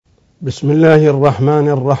بسم الله الرحمن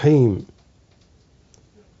الرحيم.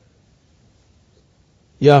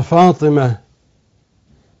 يا فاطمة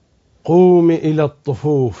قوم إلى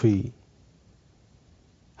الطفوف،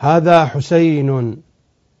 هذا حسين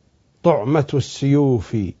طعمة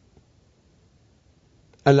السيوف.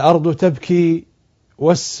 الأرض تبكي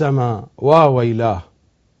والسماء واويلاه،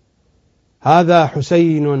 هذا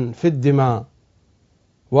حسين في الدماء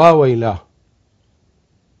واويلاه.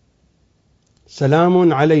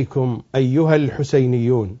 سلام عليكم أيها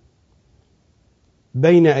الحسينيون،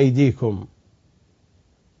 بين أيديكم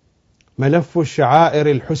ملف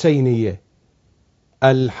الشعائر الحسينية،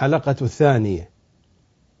 الحلقة الثانية.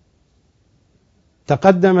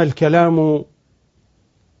 تقدم الكلام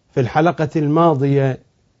في الحلقة الماضية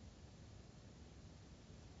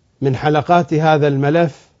من حلقات هذا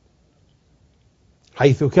الملف،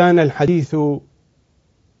 حيث كان الحديث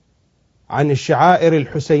عن الشعائر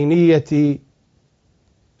الحسينية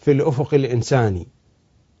في الأفق الإنساني.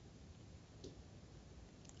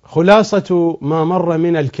 خلاصة ما مر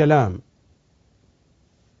من الكلام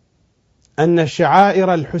أن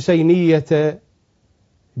الشعائر الحسينية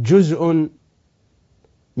جزء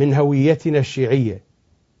من هويتنا الشيعية،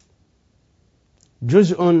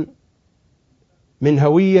 جزء من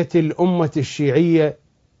هوية الأمة الشيعية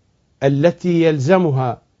التي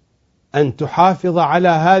يلزمها أن تحافظ على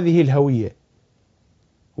هذه الهوية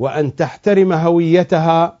وأن تحترم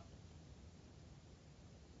هويتها،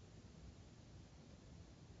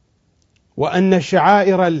 وأن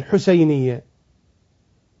الشعائر الحسينية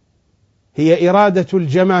هي إرادة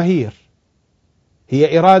الجماهير،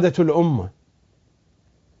 هي إرادة الأمة.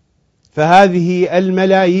 فهذه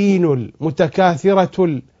الملايين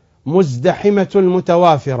المتكاثرة المزدحمة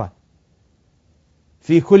المتوافرة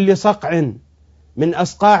في كل صقع من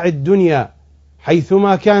أصقاع الدنيا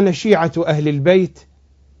حيثما كان شيعة أهل البيت،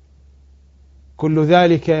 كل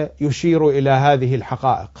ذلك يشير إلى هذه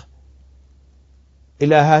الحقائق،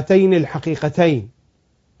 إلى هاتين الحقيقتين.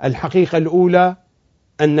 الحقيقة الأولى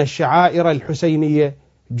أن الشعائر الحسينية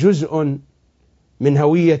جزء من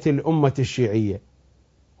هوية الأمة الشيعية،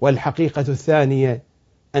 والحقيقة الثانية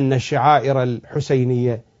أن الشعائر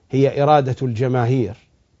الحسينية هي إرادة الجماهير،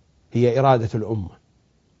 هي إرادة الأمة.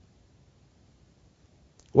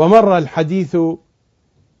 ومر الحديث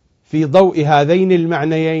في ضوء هذين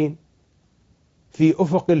المعنيين في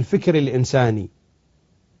أفق الفكر الإنساني،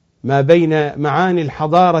 ما بين معاني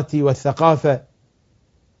الحضارة والثقافة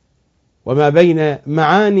وما بين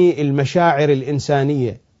معاني المشاعر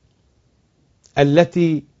الإنسانية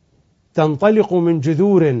التي تنطلق من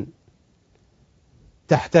جذور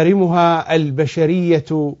تحترمها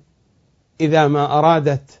البشرية إذا ما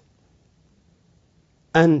أرادت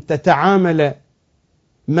أن تتعامل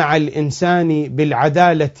مع الإنسان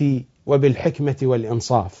بالعدالة وبالحكمة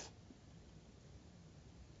والإنصاف.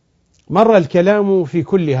 مر الكلام في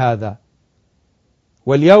كل هذا،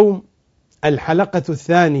 واليوم الحلقة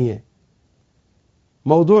الثانية.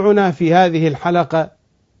 موضوعنا في هذه الحلقة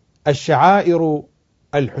الشعائر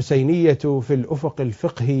الحسينية في الأفق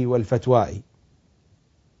الفقهي والفتوائي.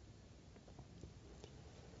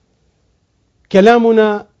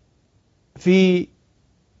 كلامنا في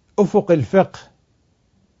أفق الفقه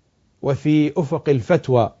وفي أفق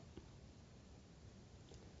الفتوى.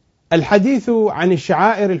 الحديث عن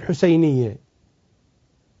الشعائر الحسينية،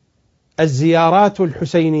 الزيارات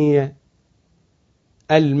الحسينية،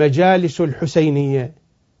 المجالس الحسينية،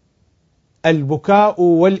 البكاء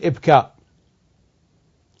والإبكاء،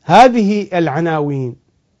 هذه العناوين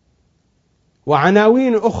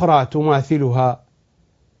وعناوين أخرى تماثلها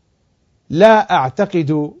لا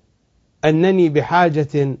أعتقد أنني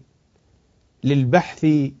بحاجة للبحث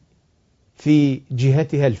في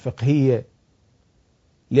جهتها الفقهية،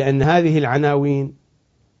 لأن هذه العناوين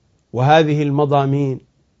وهذه المضامين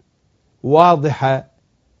واضحة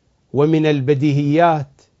ومن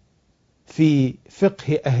البديهيات في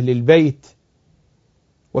فقه أهل البيت.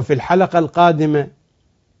 وفي الحلقة القادمة،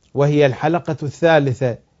 وهي الحلقة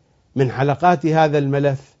الثالثة من حلقات هذا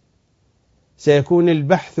الملف، سيكون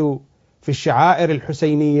البحث في الشعائر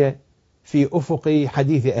الحسينية في أفق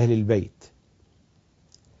حديث أهل البيت.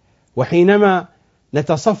 وحينما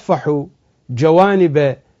نتصفح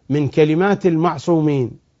جوانب من كلمات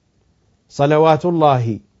المعصومين صلوات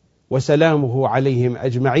الله وسلامه عليهم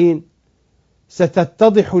أجمعين،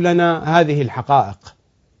 ستتضح لنا هذه الحقائق،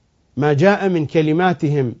 ما جاء من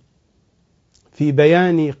كلماتهم في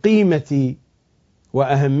بيان قيمة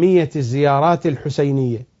وأهمية الزيارات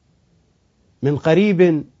الحسينية من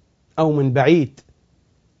قريب أو من بعيد،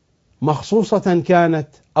 مخصوصة كانت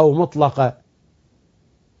أو مطلقة،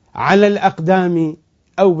 على الأقدام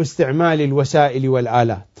أو باستعمال الوسائل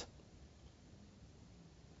والآلات.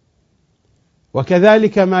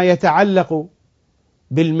 وكذلك ما يتعلق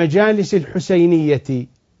بالمجالس الحسينية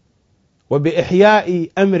وبإحياء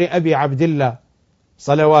أمر أبي عبد الله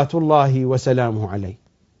صلوات الله وسلامه عليه،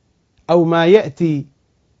 أو ما يأتي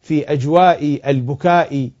في أجواء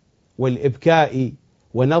البكاء والإبكاء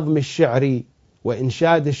ونظم الشعر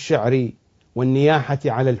وإنشاد الشعر والنياحة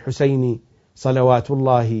على الحسين صلوات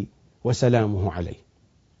الله وسلامه عليه.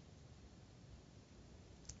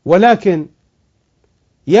 ولكن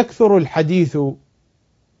يكثر الحديث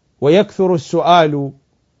ويكثر السؤال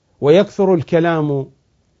ويكثر الكلام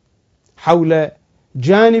حول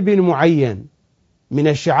جانب معين من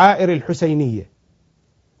الشعائر الحسينية،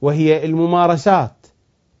 وهي الممارسات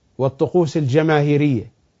والطقوس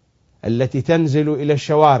الجماهيرية التي تنزل إلى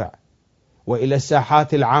الشوارع وإلى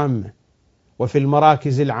الساحات العامة وفي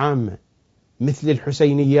المراكز العامة مثل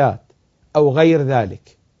الحسينيات أو غير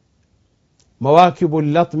ذلك، مواكب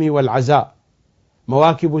اللطم والعزاء،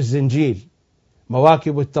 مواكب الزنجيل،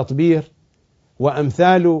 مواكب التطبير،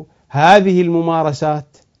 وأمثال هذه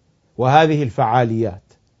الممارسات وهذه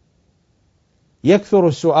الفعاليات. يكثر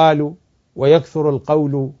السؤال ويكثر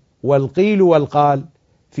القول والقيل والقال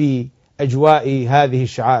في أجواء هذه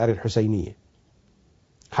الشعائر الحسينية،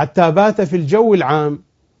 حتى بات في الجو العام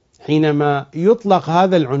حينما يطلق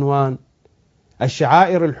هذا العنوان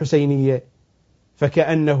الشعائر الحسينية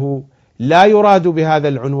فكأنه لا يراد بهذا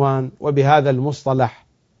العنوان وبهذا المصطلح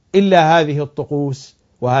إلا هذه الطقوس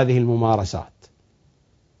وهذه الممارسات،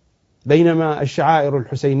 بينما الشعائر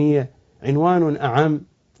الحسينية عنوان أعم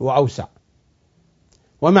وأوسع.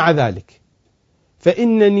 ومع ذلك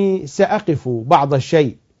فإنني سأقف بعض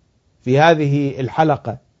الشيء في هذه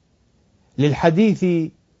الحلقة للحديث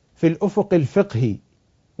في الأفق الفقهي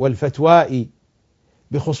والفتوائي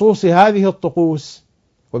بخصوص هذه الطقوس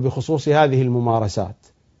وبخصوص هذه الممارسات.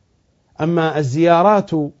 أما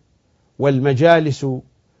الزيارات والمجالس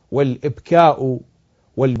والإبكاء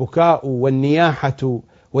والبكاء والنياحة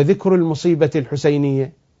وذكر المصيبة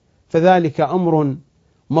الحسينية فذلك أمر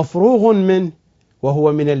مفروغ منه،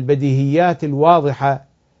 وهو من البديهيات الواضحة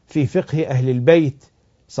في فقه أهل البيت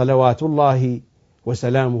صلوات الله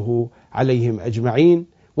وسلامه عليهم أجمعين،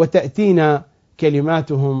 وتأتينا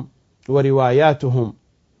كلماتهم ورواياتهم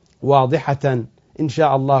واضحة إن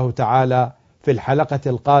شاء الله تعالى في الحلقة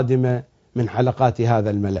القادمة من حلقات هذا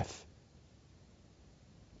الملف.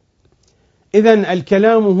 إذن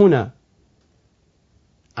الكلام هنا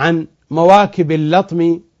عن مواكب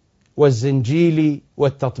اللطم والزنجيل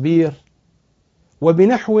والتطبير،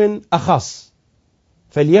 وبنحو أخص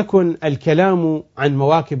فليكن الكلام عن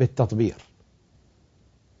مواكب التطبير،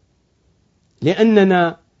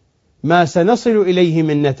 لأننا ما سنصل إليه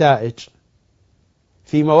من نتائج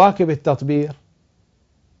في مواكب التطبير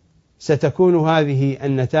ستكون هذه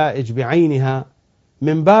النتائج بعينها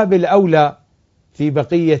من باب الأولى في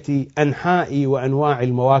بقية أنحاء وأنواع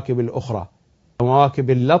المواكب الأخرى، مواكب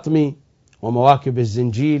اللطم ومواكب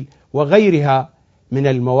الزنجيل وغيرها من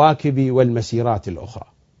المواكب والمسيرات الأخرى.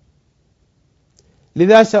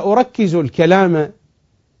 لذا سأركز الكلام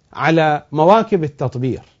على مواكب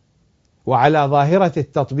التطبير وعلى ظاهرة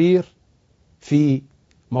التطبير في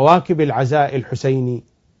مواكب العزاء الحسيني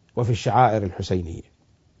وفي الشعائر الحسينية.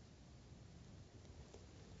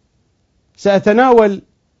 سأتناول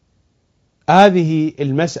هذه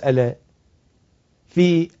المسألة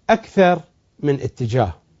في أكثر من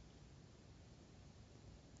اتجاه،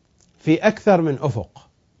 في أكثر من أفق.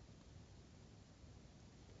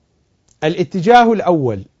 الاتجاه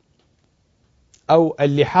الأول أو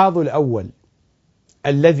اللحاظ الأول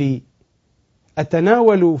الذي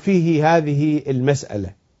أتناول فيه هذه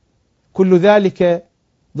المسألة، كل ذلك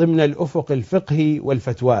ضمن الأفق الفقهي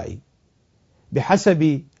والفتوائي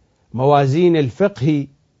بحسب موازين الفقه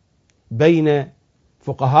بين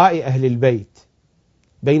فقهاء أهل البيت،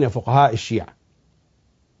 بين فقهاء الشيعة.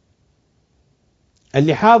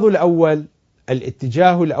 اللحاظ الأول،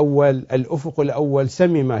 الاتجاه الأول، الأفق الأول،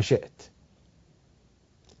 سمي ما شئت.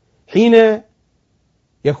 حين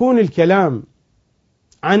يكون الكلام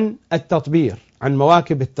عن التطبير، عن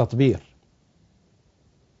مواكب التطبير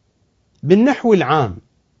بالنحو العام،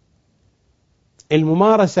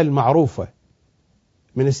 الممارسة المعروفة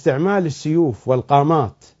من استعمال السيوف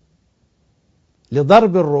والقامات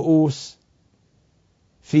لضرب الرؤوس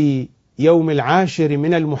في يوم 10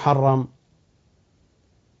 من المحرم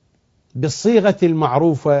بالصيغة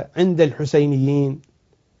المعروفة عند الحسينيين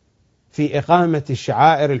في إقامة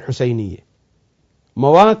الشعائر الحسينية،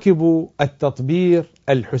 مواكب التطبير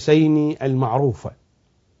الحسيني المعروفة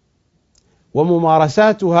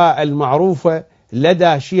وممارساتها المعروفة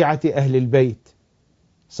لدى شيعة أهل البيت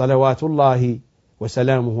صلوات الله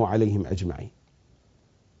وسلامه عليهم أجمعين.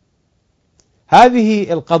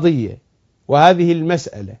 هذه القضية وهذه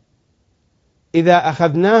المسألة إذا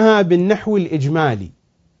أخذناها بالنحو الإجمالي،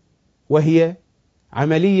 وهي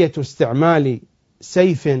عملية استعمال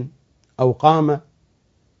سيف أو قامة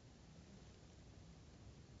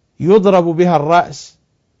يضرب بها الرأس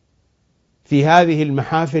في هذه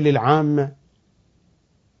المحافل العامة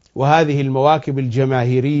وهذه المواكب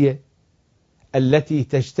الجماهيرية التي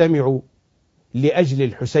تجتمع لأجل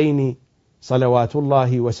الحسين صلوات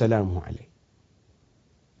الله وسلامه عليه،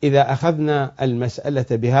 إذا أخذنا المسألة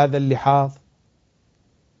بهذا اللحاظ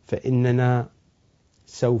فإننا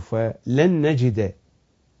سوف لن نجد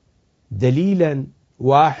دليلا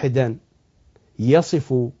واحدا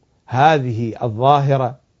يصف هذه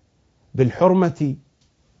الظاهرة بالحرمة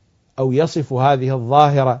أو يصف هذه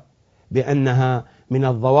الظاهرة بأنها من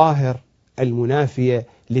الظواهر المنافية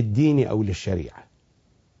للدين أو للشريعة.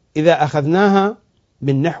 إذا أخذناها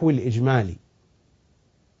بالنحو الإجمالي،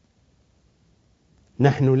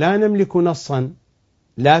 نحن لا نملك نصا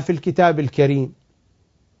لا في الكتاب الكريم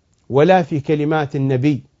ولا في كلمات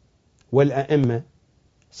النبي والأئمة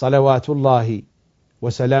صلوات الله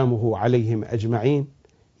وسلامه عليهم أجمعين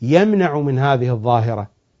يمنع من هذه الظاهرة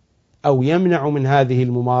أو يمنع من هذه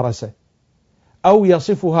الممارسة أو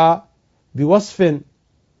يصفها بوصف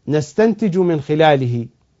نستنتج من خلاله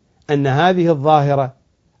أن هذه الظاهرة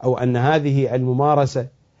أو أن هذه الممارسة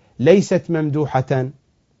ليست ممدوحة،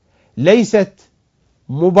 ليست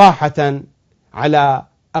مباحة على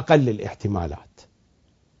أقل الاحتمالات.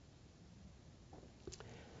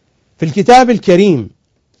 في الكتاب الكريم،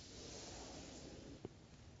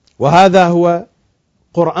 وهذا هو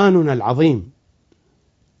قرآننا العظيم،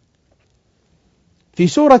 في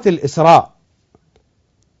سورة الإسراء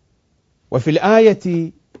وفي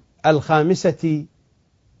الآية 5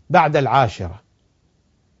 بعد 10: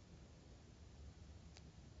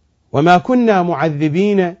 وما كنا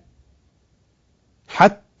معذبين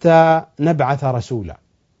حتى نبعث رسولا.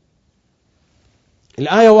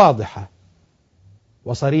 الآية واضحة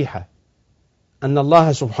وصريحة أن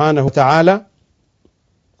الله سبحانه وتعالى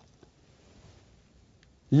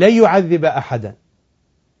لن يعذب أحدا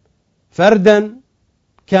فردا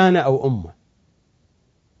كان أو أمة.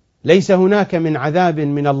 ليس هناك من عذاب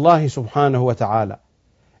من الله سبحانه وتعالى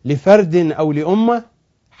لفرد أو لأمة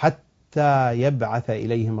حتى يبعث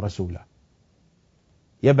إليهم رسولا،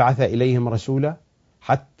 يبعث إليهم رسولا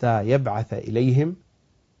حتى يبعث إليهم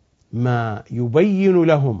ما يبين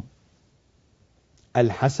لهم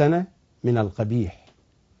الحسن من القبيح،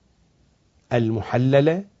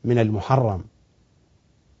 المحلل من المحرم،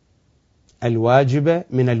 الواجب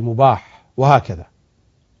من المباح، وهكذا.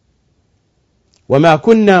 وما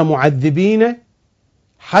كنا معذبين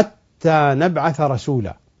حتى نبعث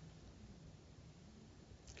رسولا.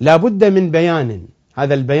 لا بد من بيان،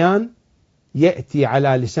 هذا البيان يأتي على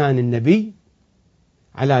لسان النبي،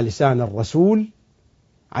 على لسان الرسول،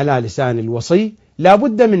 على لسان الوصي. لا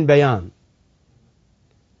بد من بيان،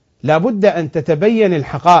 لا بد أن تتبين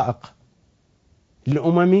الحقائق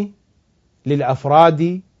للأمم،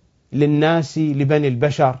 للأفراد، للناس، لبني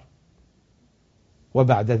البشر.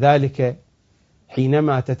 وبعد ذلك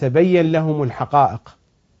حينما تتبين لهم الحقائق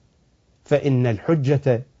فإن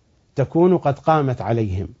الحجة تكون قد قامت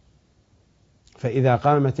عليهم. فإذا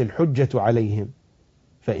قامت الحجة عليهم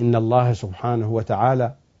فإن الله سبحانه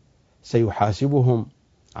وتعالى سيحاسبهم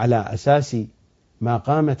على أساس ما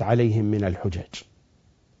قامت عليهم من الحجج.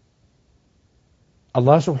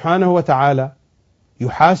 الله سبحانه وتعالى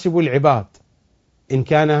يحاسب العباد إن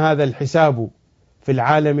كان هذا الحساب في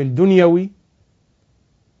العالم الدنيوي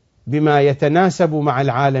بما يتناسب مع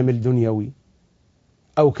العالم الدنيوي،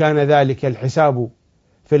 أو كان ذلك الحساب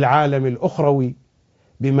في العالم الأخروي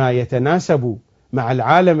بما يتناسب مع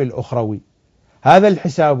العالم الأخروي. هذا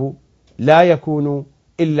الحساب لا يكون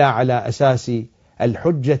إلا على أساس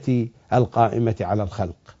الحجة القائمة على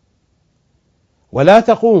الخلق، ولا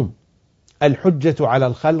تقوم الحجة على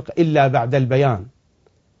الخلق إلا بعد البيان.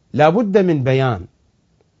 لا بد من بيان،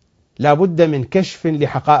 لا بد من كشف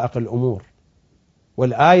لحقائق الأمور،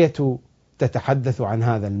 والآية تتحدث عن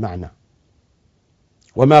هذا المعنى.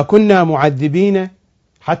 وما كنا معذبين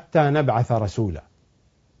حتى نبعث رسولا.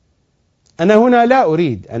 أنا هنا لا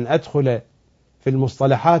أريد أن أدخل في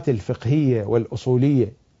المصطلحات الفقهية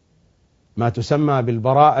والأصولية، ما تسمى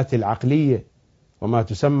بالبراءة العقلية وما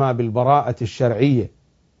تسمى بالبراءة الشرعية.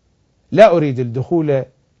 لا أريد الدخول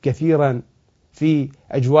كثيرا في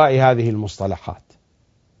أجواء هذه المصطلحات،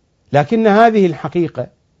 لكن هذه الحقيقة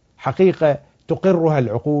حقيقة تقرها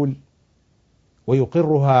العقول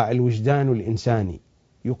ويقرها الوجدان الإنساني،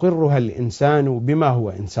 يقرها الإنسان بما هو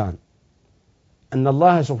إنسان، أن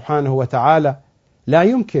الله سبحانه وتعالى لا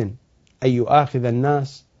يمكن أن يؤاخذ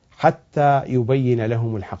الناس حتى يبين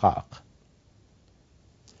لهم الحقائق.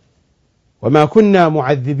 وما كنا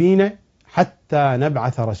معذبين حتى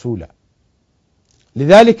نبعث رسولا.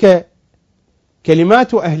 لذلك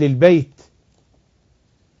كلمات أهل البيت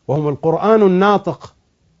وهم القرآن الناطق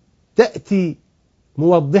تأتي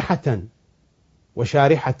موضحة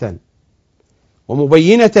وشارحة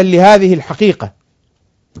ومبينة لهذه الحقيقة.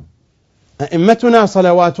 أئمتنا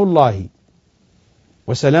صلوات الله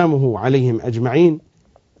وسلامه عليهم أجمعين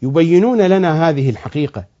يبينون لنا هذه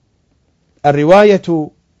الحقيقة. الرواية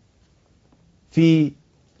في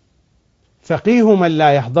فقيه من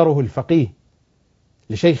لا يحضره الفقيه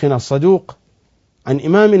لشيخنا الصدوق عن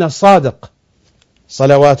إمامنا الصادق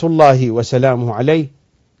صلوات الله وسلامه عليه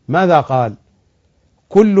ماذا قال؟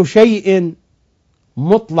 كل شيء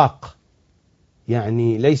مطلق،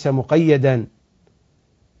 يعني ليس مقيدا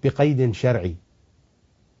بقيد شرعي،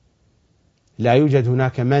 لا يوجد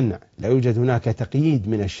هناك منع، لا يوجد هناك تقييد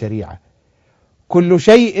من الشريعة. كل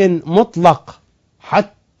شيء مطلق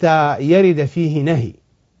حتى يرد فيه نهي،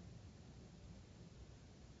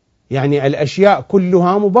 يعني الأشياء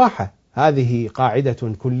كلها مباحة، هذه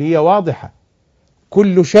قاعدة كلية واضحة.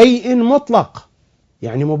 كل شيء مطلق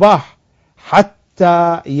يعني مباح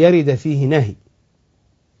حتى يرد فيه نهي.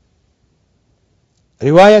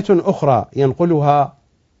 رواية أخرى ينقلها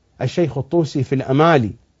الشيخ الطوسي في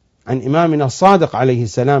الأمالي عن إمامنا الصادق عليه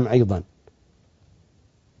السلام أيضا.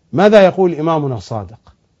 ماذا يقول إمامنا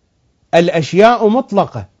الصادق؟ الأشياء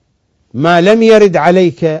مطلقة ما لم يرد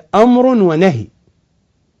عليك أمر ونهي.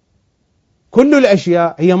 كل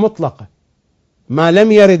الأشياء هي مطلقة ما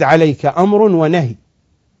لم يرد عليك أمر ونهي،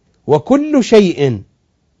 وكل شيء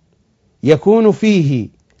يكون فيه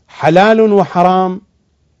حلال وحرام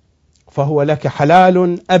فهو لك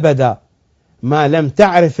حلال أبدا ما لم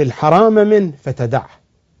تعرف الحرام منه فتدعه.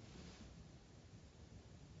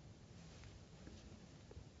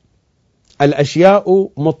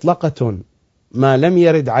 الأشياء مطلقة ما لم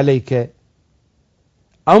يرد عليك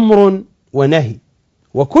أمر ونهي،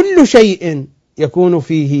 وكل شيء يكون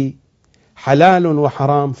فيه حلال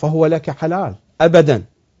وحرام فهو لك حلال أبدا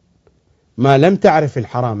ما لم تعرف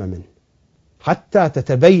الحرام منه، حتى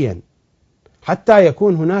تتبين، حتى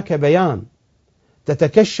يكون هناك بيان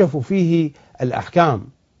تتكشف فيه الأحكام.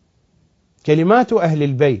 كلمات أهل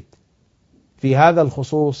البيت في هذا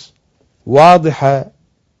الخصوص واضحة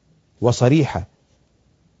وصريحة.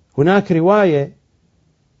 هناك رواية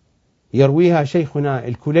يرويها شيخنا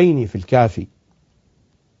الكليني في الكافي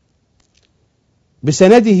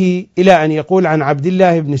بسنده إلى أن يقول عن عبد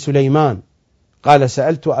الله بن سليمان قال: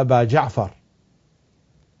 سألت أبا جعفر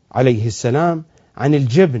عليه السلام عن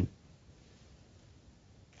الجبن،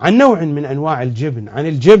 عن نوع من أنواع الجبن، عن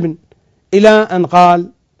الجبن، إلى أن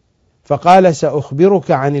قال: فقال: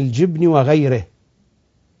 سأخبرك عن الجبن وغيره.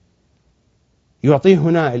 يعطيه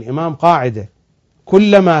هنا الإمام قاعدة: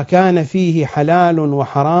 كلما كان فيه حلال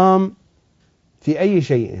وحرام في أي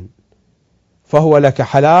شيء فهو لك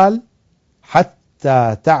حلال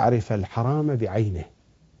حتى تعرف الحرام بعينه.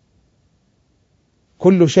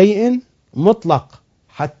 كل شيء مطلق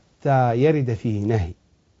حتى يرد فيه نهي.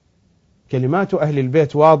 كلمات أهل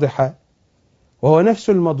البيت واضحة، وهو نفس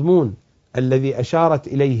المضمون الذي أشارت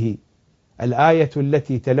إليه الآية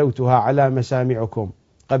التي تلوتها على مسامعكم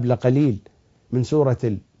قبل قليل من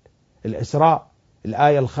سورة الإسراء،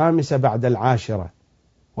 الآية 5 بعد 10: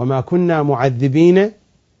 وما كنا معذبين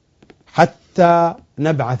حتى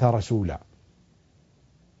نبعث رسولا.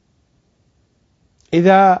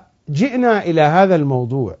 إذا جئنا إلى هذا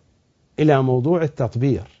الموضوع، إلى موضوع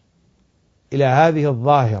التطبير، إلى هذه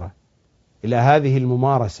الظاهرة، إلى هذه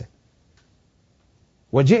الممارسة،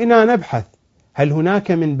 وجئنا نبحث هل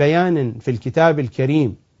هناك من بيان في الكتاب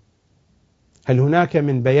الكريم، هل هناك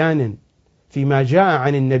من بيان فيما جاء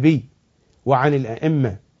عن النبي وعن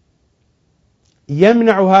الأئمة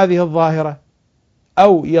يمنع هذه الظاهرة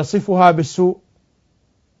أو يصفها بالسوء؟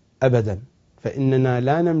 أبدا، فإننا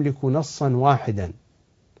لا نملك نصا واحدا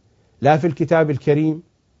لا في الكتاب الكريم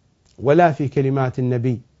ولا في كلمات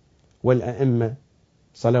النبي والأئمة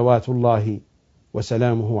صلوات الله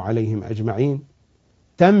وسلامه عليهم أجمعين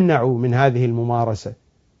تمنع من هذه الممارسة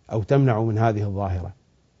أو تمنع من هذه الظاهرة.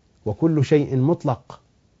 وكل شيء مطلق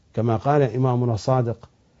كما قال إمامنا الصادق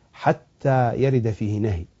حتى يرد فيه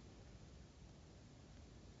نهي.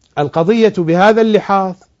 القضية بهذا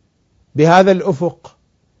اللحاظ، بهذا الأفق،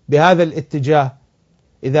 بهذا الاتجاه،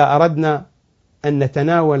 إذا أردنا أن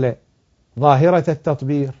نتناول ظاهرة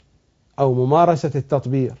التطبير أو ممارسة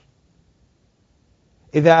التطبير،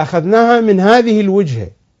 إذا أخذناها من هذه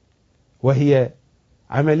الوجهة، وهي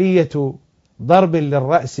عملية ضرب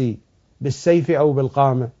للرأس بالسيف أو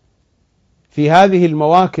بالقامة في هذه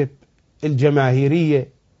المواكب الجماهيرية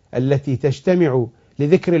التي تجتمع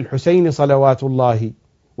لذكر الحسين صلوات الله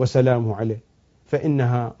وسلامه عليه،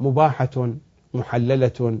 فإنها مباحة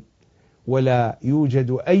محللة ولا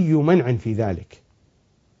يوجد أي منع في ذلك،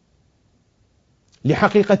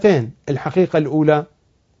 لحقيقتين. الحقيقة الأولى: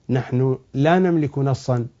 نحن لا نملك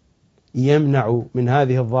نصا يمنع من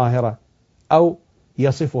هذه الظاهرة أو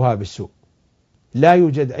يصفها بالسوء، لا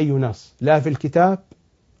يوجد أي نص لا في الكتاب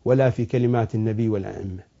ولا في كلمات النبي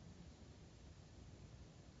والأئمة.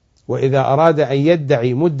 وإذا أراد أن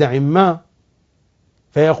يدعي مدع ما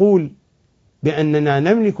فيقول بأننا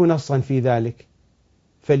نملك نصا في ذلك،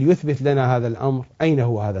 فليثبت لنا هذا الأمر، أين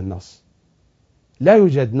هو هذا النص؟ لا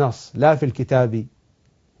يوجد نص لا في الكتاب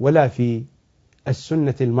ولا في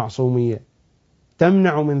السنة المعصومية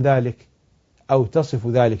تمنع من ذلك أو تصف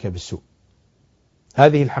ذلك بالسوء.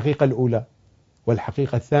 هذه الحقيقة الأولى.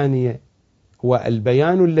 والحقيقة الثانية هو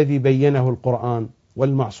البيان الذي بينه القرآن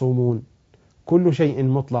والمعصومون: كل شيء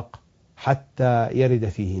مطلق حتى يرد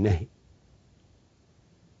فيه نهي.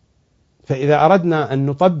 فإذا أردنا أن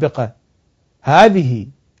نطبق هذه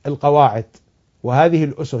القواعد وهذه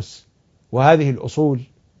الأسس وهذه الأصول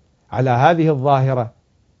على هذه الظاهرة،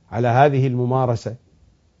 على هذه الممارسة،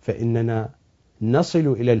 فإننا نصل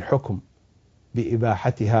إلى الحكم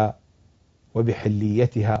بإباحتها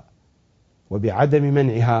وبحليتها وبعدم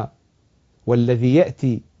منعها. والذي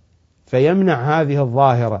يأتي فيمنع هذه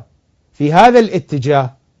الظاهرة في هذا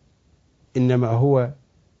الاتجاه إنما هو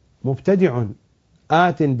مبتدع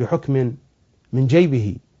آت بحكم من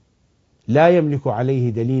جيبه لا يملك عليه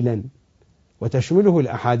دليلا، وتشمله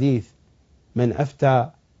الأحاديث: من أفتى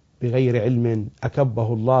بغير علم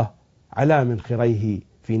أكبه الله على منخريه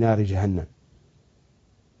في نار جهنم.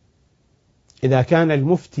 إذا كان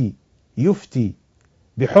المفتي يفتي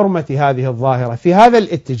بحرمة هذه الظاهرة في هذا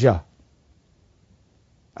الاتجاه،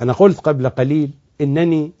 أنا قلت قبل قليل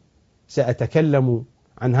إنني سأتكلم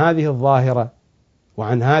عن هذه الظاهرة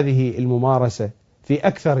وعن هذه الممارسة في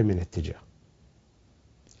أكثر من اتجاه.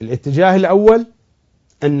 الاتجاه الأول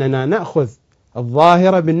أننا نأخذ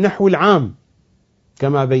الظاهرة بالنحو العام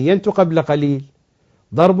كما بينت قبل قليل: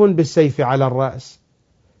 ضرب بالسيف على الرأس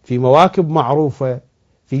في مواكب معروفة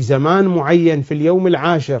في زمان معين في اليوم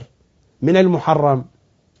العاشر من المحرم،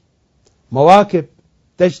 مواكب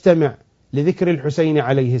تجتمع لذكر الحسين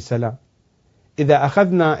عليه السلام. إذا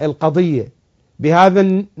أخذنا القضية بهذا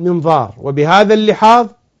المنظار وبهذا اللحاظ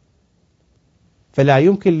فلا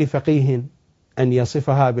يمكن لفقيه أن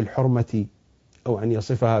يصفها بالحرمة أو أن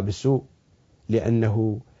يصفها بالسوء،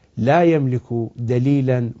 لأنه لا يملك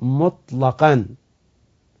دليلا مطلقا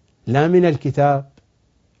لا من الكتاب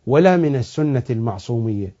ولا من السنة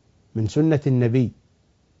المعصومية، من سنة النبي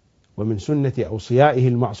ومن سنة أوصيائه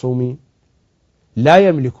المعصومين. لا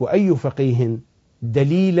يملك أي فقيه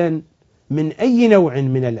دليلا من أي نوع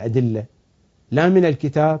من الأدلة، لا من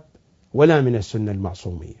الكتاب ولا من السنة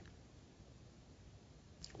المعصومية.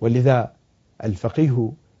 ولذا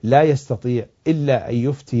الفقيه لا يستطيع إلا أن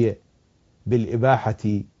يفتي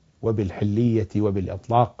بالإباحة وبالحلية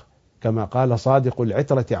وبالإطلاق، كما قال صادق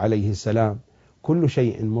العترة عليه السلام: كل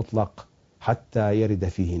شيء مطلق حتى يرد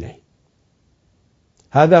فيه نهي.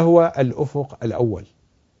 هذا هو الأفق الأول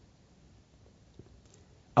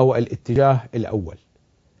أو الاتجاه الأول.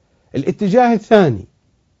 الاتجاه الثاني: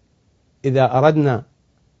 إذا أردنا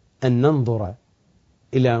أن ننظر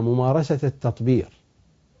إلى ممارسة التطبير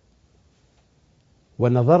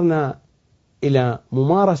ونظرنا إلى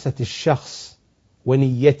ممارسة الشخص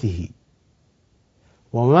ونيته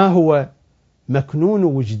وما هو مكنون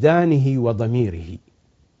وجدانه وضميره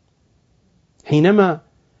حينما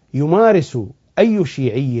يمارس أي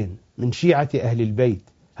شيعي من شيعة أهل البيت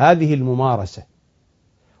هذه الممارسة،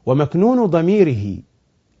 ومكنون ضميره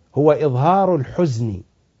هو إظهار الحزن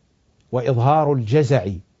وإظهار الجزع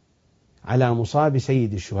على مصاب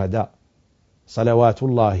سيد الشهداء صلوات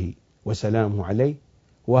الله وسلامه عليه،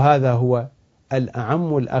 وهذا هو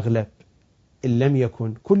الأعم الأغلب إن لم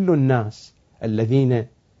يكن كل الناس الذين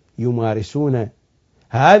يمارسون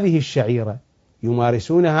هذه الشعيرة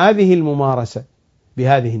يمارسون هذه الممارسة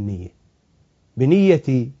بهذه النية،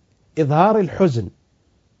 بنية إظهار الحزن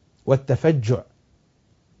والتفجع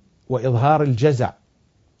وإظهار الجزع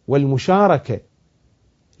والمشاركة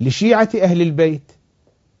لشيعة أهل البيت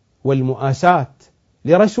والمؤاساة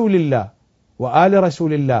لرسول الله وآل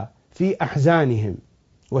رسول الله في أحزانهم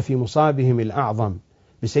وفي مصابهم الأعظم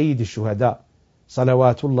بسيد الشهداء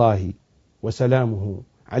صلوات الله وسلامه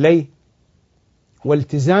عليه،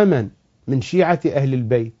 والتزاما من شيعة أهل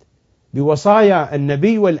البيت بوصايا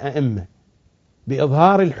النبي والأئمة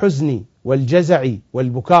بإظهار الحزن والجزع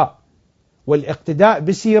والبكاء والاقتداء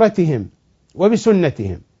بسيرتهم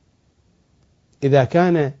وبسنتهم. إذا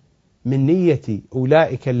كان من نية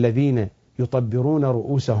أولئك الذين يطبرون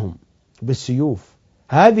رؤوسهم بالسيوف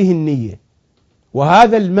هذه النية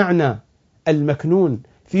وهذا المعنى المكنون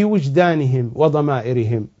في وجدانهم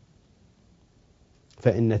وضمائرهم،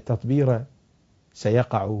 فإن التطبير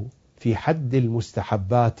سيقع في حد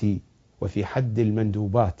المستحبات وفي حد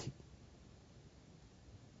المندوبات.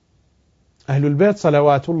 أهل البيت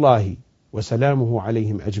صلوات الله وسلامه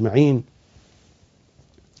عليهم أجمعين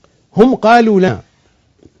هم قالوا لنا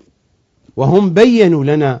وهم بيّنوا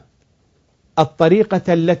لنا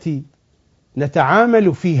الطريقة التي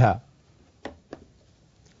نتعامل فيها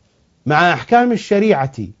مع أحكام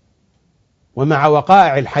الشريعة ومع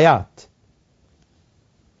وقائع الحياة.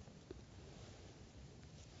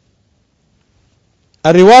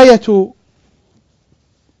 الرواية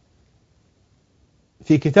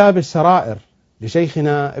في كتاب السرائر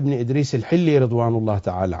لشيخنا ابن إدريس الحلي رضوان الله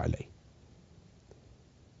تعالى عليه،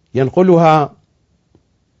 ينقلها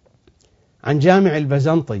عن جامع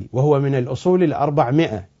البزنطي وهو من الأصول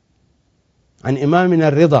 400 عن إمامنا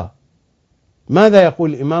الرضا. ماذا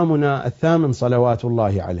يقول إمامنا الثامن صلوات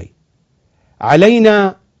الله عليه؟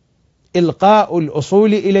 علينا إلقاء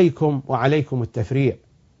الأصول إليكم وعليكم التفريع.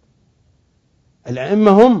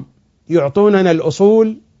 الأئمة هم يعطوننا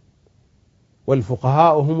الأصول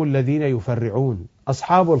والفقهاء هم الذين يفرعون.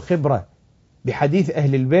 أصحاب الخبرة بحديث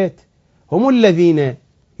أهل البيت هم الذين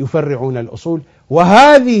يفرعون الأصول،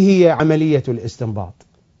 وهذه هي عملية الاستنباط.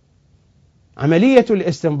 عملية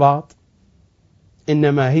الاستنباط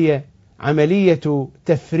إنما هي عملية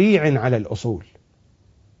تفريع على الأصول،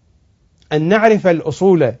 أن نعرف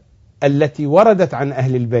الأصول التي وردت عن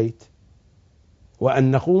أهل البيت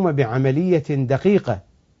وأن نقوم بعملية دقيقة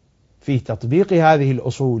في تطبيق هذه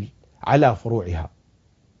الأصول على فروعها.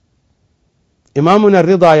 إمامنا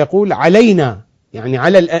الرضا يقول علينا، يعني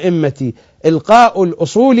على الأئمة، إلقاء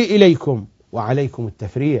الأصول إليكم وعليكم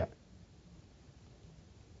التفريع.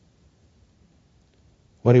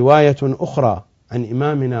 ورواية أخرى عن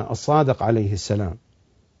إمامنا الصادق عليه السلام: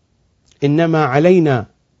 إنما علينا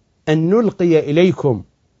أن نلقي إليكم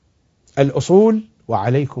الأصول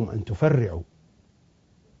وعليكم أن تفرعوا.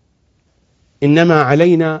 إنما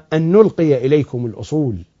علينا أن نلقي إليكم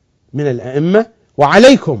الأصول من الأئمة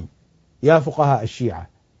وعليكم يا فقهاء الشيعة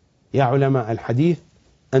يا علماء الحديث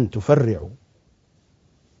أن تفرعوا.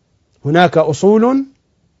 هناك أصول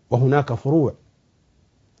وهناك فروع.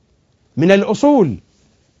 من الأصول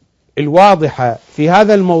الواضحة في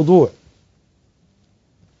هذا الموضوع،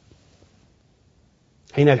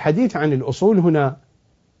 حين الحديث عن الأصول هنا،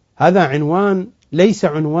 هذا عنوان ليس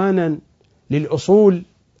عنوانا للأصول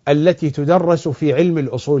التي تدرس في علم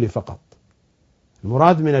الأصول فقط.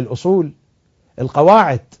 المراد من الأصول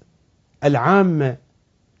القواعد العامة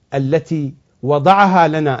التي وضعها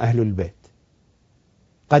لنا أهل البيت.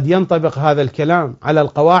 قد ينطبق هذا الكلام على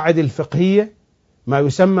القواعد الفقهية، ما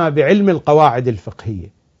يسمى بعلم القواعد الفقهية.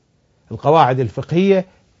 القواعد الفقهية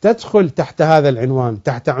تدخل تحت هذا العنوان،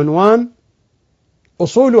 تحت عنوان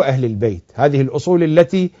أصول أهل البيت، هذه الأصول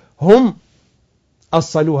التي هم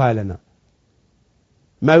أصلوها لنا.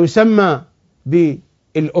 ما يسمى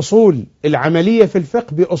بالأصول العملية في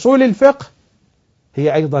الفقه بأصول الفقه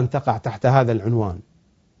هي أيضا تقع تحت هذا العنوان.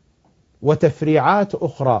 وتفريعات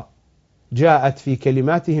أخرى جاءت في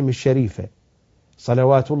كلماتهم الشريفة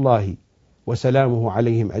صلوات الله وسلامه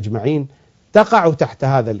عليهم أجمعين تقع تحت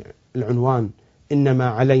هذا العنوان: إنما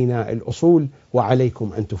علينا الأصول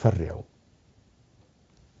وعليكم أن تفرعوا.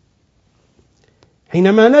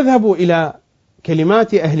 حينما نذهب إلى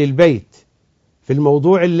كلمات أهل البيت في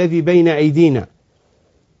الموضوع الذي بين أيدينا،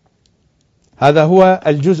 هذا هو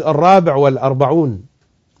الجزء 44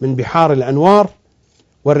 من بحار الأنوار،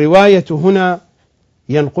 والرواية هنا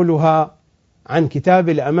ينقلها عن كتاب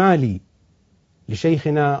الأمالي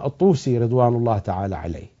لشيخنا الطوسي رضوان الله تعالى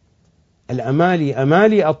عليه. الأمالي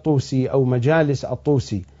أمالي الطوسي أو مجالس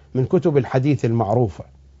الطوسي من كتب الحديث المعروفة،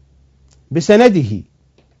 بسنده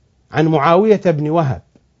عن معاوية بن وهب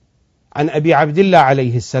عن أبي عبد الله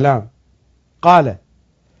عليه السلام قال: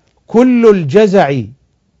 كل الجزع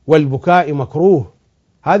والبكاء مكروه.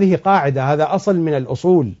 هذه قاعدة، هذا أصل من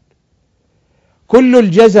الأصول. كل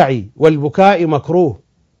الجزع والبكاء مكروه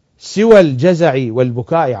سوى الجزع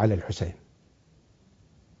والبكاء على الحسين.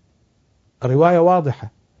 الرواية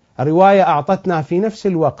واضحة، الرواية أعطتنا في نفس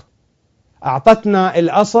الوقت، أعطتنا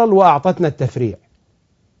الأصل وأعطتنا التفريع.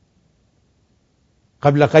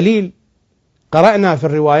 قبل قليل قرأنا في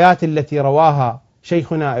الروايات التي رواها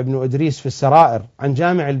شيخنا ابن إدريس في السرائر عن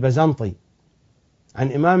جامع البزنطي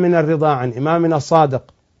عن إمامنا الرضا عن إمامنا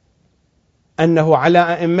الصادق أنه على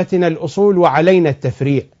أئمتنا الأصول وعلينا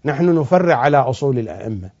التفريع، نحن نفرع على أصول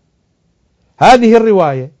الأئمة. هذه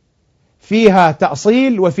الرواية فيها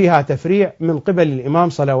تأصيل وفيها تفريع من قبل الإمام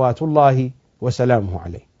صلوات الله وسلامه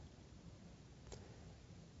عليه.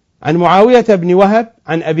 عن معاوية بن وهب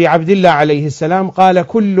عن أبي عبد الله عليه السلام قال: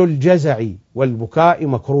 كل الجزع والبكاء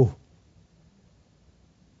مكروه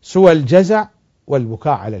سوى الجزع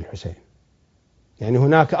والبكاء على الحسين. يعني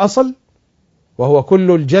هناك أصل وهو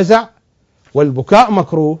كل الجزع والبكاء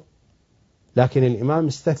مكروه، لكن الإمام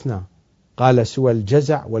استثنى قال: سوى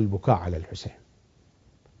الجزع والبكاء على الحسين.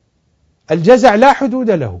 الجزع لا حدود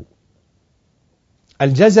له،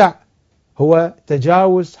 الجزع هو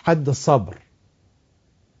تجاوز حد الصبر،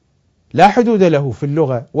 لا حدود له في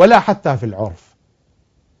اللغة ولا حتى في العرف،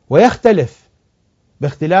 ويختلف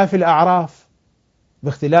باختلاف الأعراف،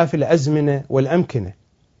 باختلاف الأزمنة والأمكنة،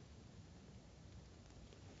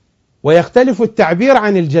 ويختلف التعبير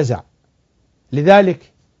عن الجزع.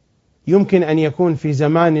 لذلك يمكن أن يكون في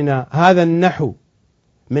زماننا هذا النحو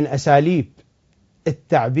من أساليب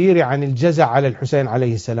التعبير عن الجزع على الحسين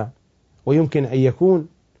عليه السلام، ويمكن أن يكون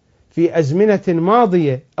في أزمنة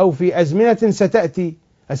ماضية أو في أزمنة ستأتي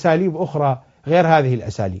أساليب أخرى غير هذه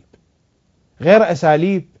الأساليب، غير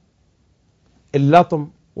أساليب اللطم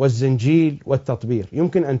والزنجيل والتطبير،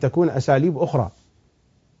 يمكن أن تكون أساليب أخرى.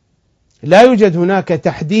 لا يوجد هناك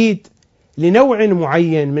تحديد لنوع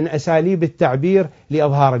معين من أساليب التعبير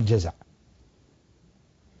لإظهار الجزع.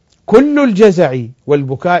 كل الجزع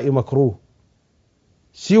والبكاء مكروه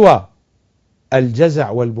سوى الجزع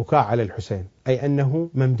والبكاء على الحسين، أي أنه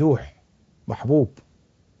ممدوح محبوب.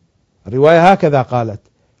 الرواية هكذا قالت: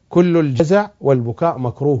 كل الجزع والبكاء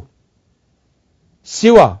مكروه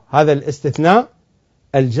سوى، هذا الاستثناء،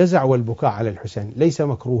 الجزع والبكاء على الحسين ليس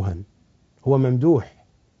مكروها، هو ممدوح.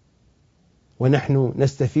 ونحن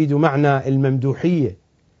نستفيد معنى الممدوحية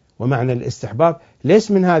ومعنى الاستحباب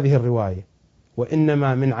ليس من هذه الرواية،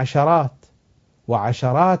 وإنما من عشرات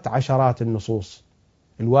وعشرات النصوص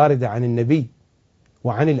الواردة عن النبي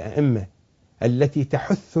وعن الأئمة التي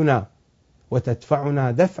تحثنا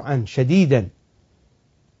وتدفعنا دفعا شديدا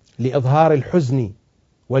لإظهار الحزن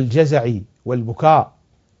والجزع والبكاء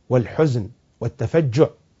والحزن والتفجع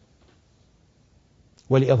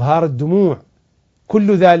ولإظهار الدموع،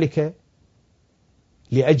 كل ذلك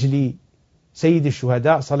لأجل سيد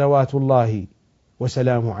الشهداء صلوات الله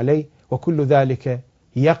وسلامه عليه، وكل ذلك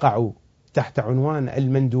يقع تحت عنوان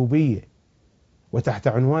المندوبية وتحت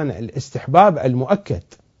عنوان الاستحباب المؤكد.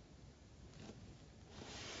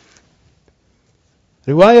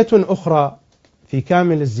 رواية أخرى في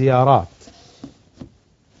كامل الزيارات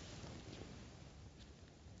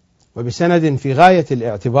وبسند في غاية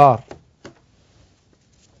الاعتبار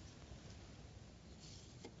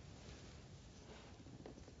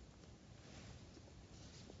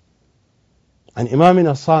عن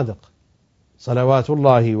إمامنا الصادق صلوات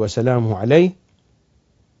الله وسلامه عليه: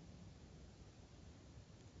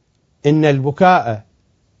 إن البكاء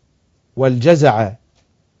والجزع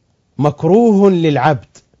مكروه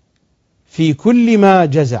للعبد في كل ما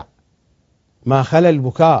جزع، ما خلا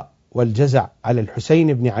البكاء والجزع على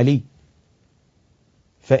الحسين بن علي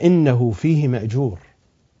فإنه فيه مأجور.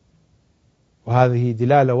 وهذه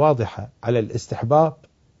دلالة واضحة على الاستحباب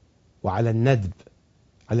وعلى الندب،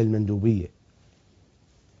 على المندوبية.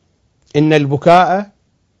 إن البكاء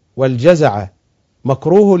والجزع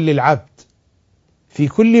مكروه للعبد في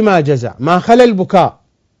كل ما جزع، ما خلا البكاء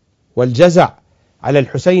والجزع على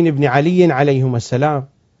الحسين بن علي عليهما السلام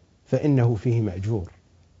فإنه فيه مأجور.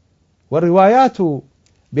 والروايات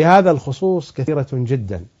بهذا الخصوص كثيرة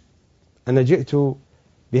جدا. أنا جئت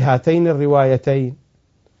بهاتين الروايتين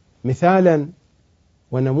مثالا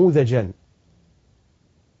ونموذجا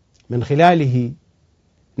من خلاله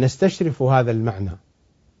نستشرف هذا المعنى،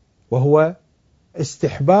 وهو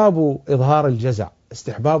استحباب إظهار الجزع،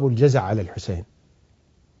 استحباب الجزع على الحسين.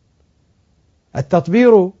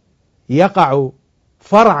 التطبير يقع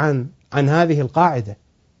فرعا عن هذه القاعدة.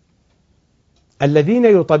 الذين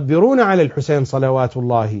يطبرون على الحسين صلوات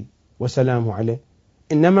الله وسلامه عليه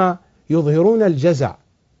إنما يظهرون الجزع،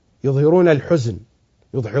 يظهرون الحزن،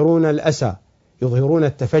 يظهرون الأسى، يظهرون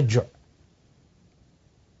التفجع.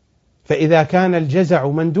 فإذا كان الجزع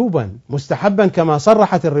مندوبا مستحبا كما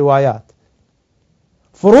صرحت الروايات،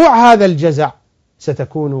 فروع هذا الجزع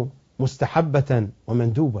ستكون مستحبة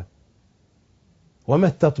ومندوبة. وما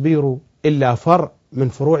التطبير إلا فرع من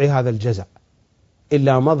فروع هذا الجزع،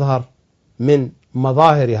 إلا مظهر من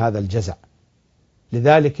مظاهر هذا الجزع.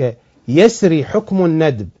 لذلك يسري حكم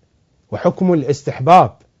الندب وحكم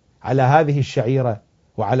الاستحباب على هذه الشعيرة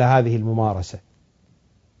وعلى هذه الممارسة.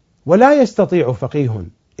 ولا يستطيع فقيه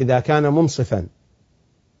إذا كان منصفا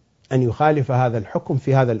أن يخالف هذا الحكم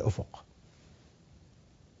في هذا الأفق.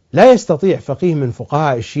 لا يستطيع فقيه من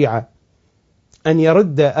فقهاء الشيعة أن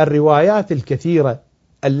يرد الروايات الكثيرة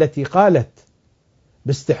التي قالت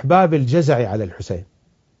باستحباب الجزع على الحسين،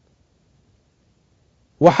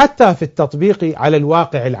 وحتى في التطبيق على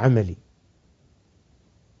الواقع العملي.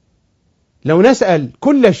 لو نسأل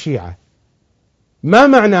كل الشيعة ما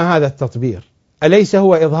معنى هذا التطبير، أليس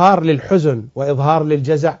هو إظهار للحزن وإظهار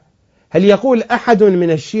للجزع؟ هل يقول أحد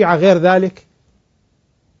من الشيعة غير ذلك؟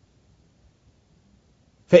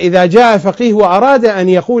 فإذا جاء فقيه وأراد أن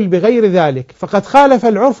يقول بغير ذلك فقد خالف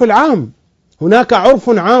العرف العام. هناك عرف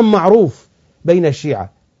عام معروف بين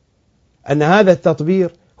الشيعة أن هذا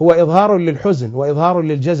التطبير هو إظهار للحزن وإظهار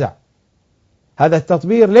للجزع. هذا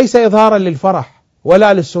التطبير ليس إظهارا للفرح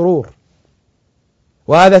ولا للسرور،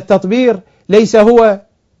 وهذا التطبير ليس هو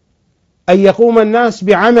أن يقوم الناس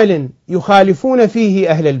بعمل يخالفون فيه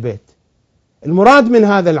أهل البيت. المراد من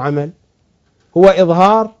هذا العمل هو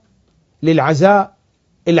إظهار للعزاء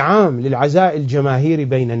العام، للعزاء الجماهيري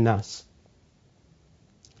بين الناس.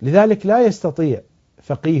 لذلك لا يستطيع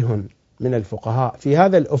فقيه من الفقهاء في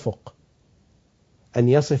هذا الأفق أن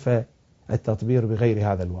يصف التطبير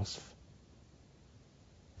بغير هذا الوصف.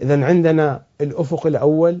 إذن عندنا الأفق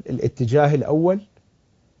الأول، الاتجاه الأول،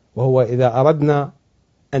 وهو إذا أردنا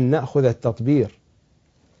أن نأخذ التطبير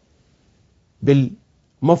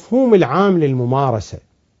بالمفهوم العام للممارسة،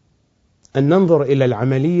 أن ننظر إلى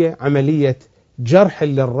العملية عملية جرح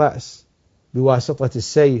للرأس بواسطة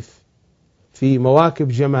السيف في مواكب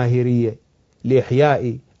جماهيرية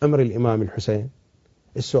لإحياء أمر الإمام الحسين.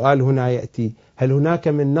 السؤال هنا يأتي: هل هناك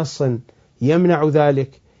من نص يمنع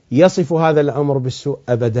ذلك يصف هذا الأمر بالسوء؟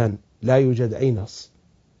 أبدا، لا يوجد أي نص.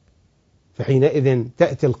 فحينئذ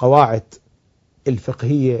تأتي القواعد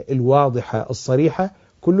الفقهية الواضحة الصريحة: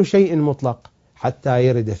 كل شيء مطلق حتى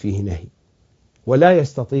يرد فيه نهي. ولا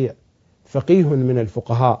يستطيع فقيه من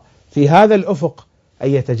الفقهاء في هذا الأفق أن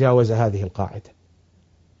يتجاوز هذه القاعدة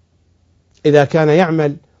إذا كان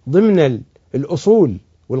يعمل ضمن الأصول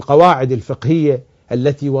والقواعد الفقهية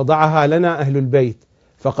التي وضعها لنا أهل البيت،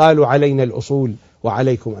 فقالوا علينا الأصول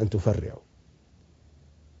وعليكم أن تفرعوا.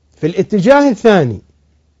 في الاتجاه الثاني،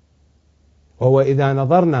 وهو إذا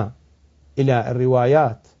نظرنا إلى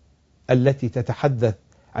الروايات التي تتحدث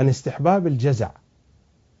عن استحباب الجزع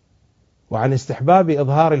وعن استحباب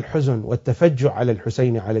إظهار الحزن والتفجع على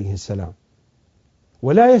الحسين عليه السلام،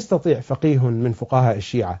 ولا يستطيع فقيه من فقهاء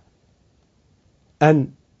الشيعة أن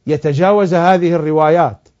يتجاوز هذه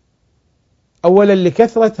الروايات، أولا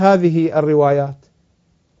لكثرة هذه الروايات،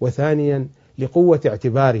 وثانيا لقوة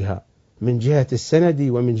اعتبارها من جهة السند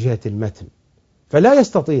ومن جهة المتن. فلا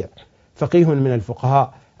يستطيع فقيه من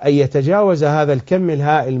الفقهاء أن يتجاوز هذا الكم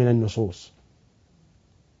الهائل من النصوص.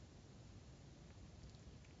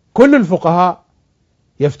 كل الفقهاء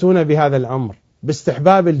يفتون بهذا الأمر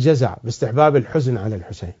باستحباب الجزع، باستحباب الحزن على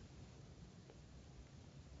الحسين.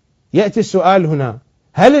 يأتي السؤال هنا: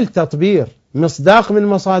 هل التطبير مصداق من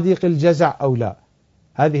مصادق الجزع أو لا؟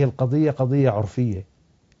 هذه القضية قضية عرفية.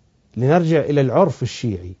 لنرجع إلى العرف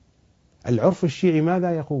الشيعي. العرف الشيعي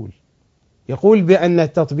ماذا يقول؟ يقول بأن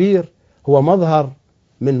التطبير هو مظهر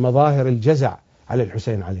من مظاهر الجزع على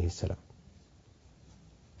الحسين عليه السلام.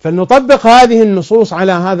 فلنطبق هذه النصوص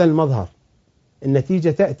على هذا المظهر، النتيجة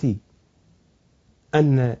تأتي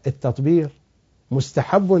أن التطبير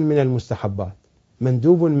مستحب من المستحبات،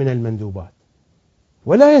 مندوب من المندوبات.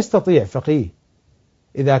 ولا يستطيع فقيه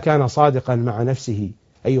إذا كان صادقا مع نفسه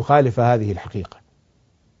أن يخالف هذه الحقيقة.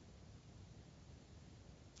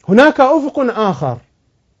 هناك أفق آخر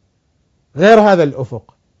غير هذا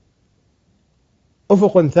الأفق،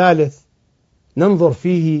 أفق ثالث ننظر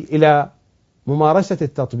فيه إلى ممارسة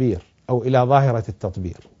التطبير أو إلى ظاهرة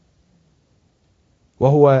التطبير،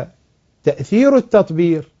 وهو تأثير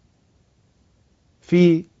التطبير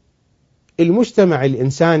في المجتمع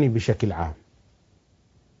الإنساني بشكل عام.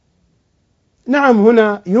 نعم،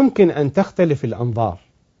 هنا يمكن أن تختلف الأنظار،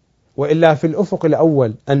 وإلا في الأفق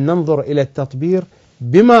الأول أن ننظر إلى التطبير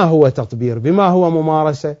بما هو تطبير، بما هو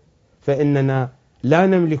ممارسة، فإننا لا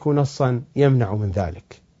نملك نصا يمنع من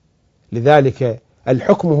ذلك. لذلك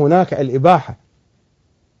الحكم هناك الإباحة.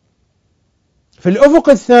 في الأفق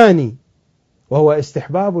الثاني، وهو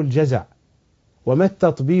استحباب الجزع، وما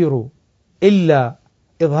التطبير إلا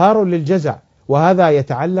إظهار للجزع، وهذا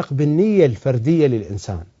يتعلق بالنية الفردية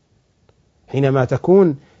للإنسان. حينما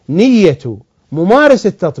تكون نية ممارس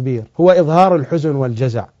التطبير هو إظهار الحزن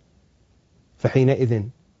والجزع، فحينئذ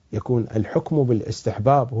يكون الحكم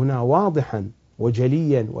بالاستحباب هنا واضحا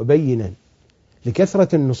وجليا وبينا،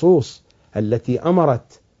 لكثرة النصوص التي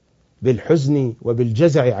أمرت بالحزن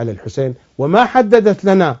وبالجزع على الحسين، وما حددت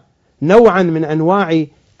لنا نوعا من أنواع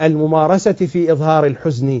الممارسة في إظهار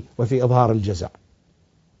الحزن وفي إظهار الجزع.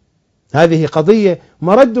 هذه قضية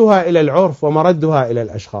مردها إلى العرف ومردها إلى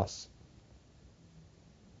الأشخاص،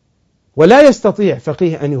 ولا يستطيع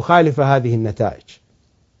فقيه أن يخالف هذه النتائج.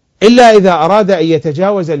 إلا إذا أراد أن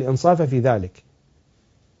يتجاوز الإنصاف في ذلك.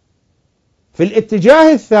 في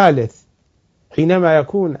الاتجاه الثالث، حينما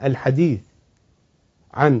يكون الحديث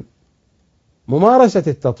عن ممارسة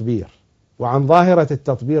التطبير وعن ظاهرة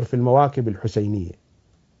التطبير في المواكب الحسينية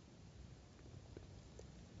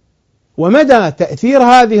ومدى تأثير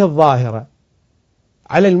هذه الظاهرة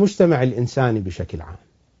على المجتمع الإنساني بشكل عام،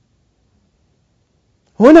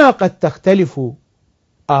 هنا قد تختلف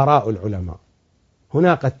آراء العلماء،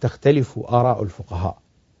 هنا قد تختلف آراء الفقهاء،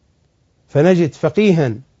 فنجد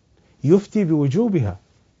فقيها يفتي بوجوبها،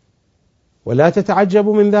 ولا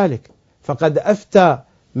تتعجبوا من ذلك، فقد أفتى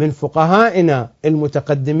من فقهائنا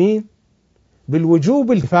المتقدمين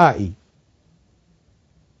بالوجوب الكفائي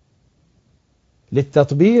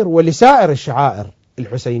للتطبير ولسائر الشعائر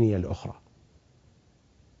الحسينية الأخرى.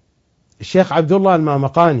 الشيخ عبد الله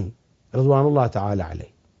المامقاني رضوان الله تعالى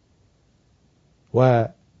عليه،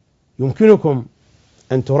 ويمكنكم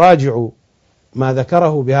أن تراجعوا ما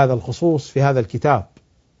ذكره بهذا الخصوص في هذا الكتاب،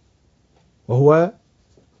 وهو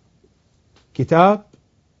كتاب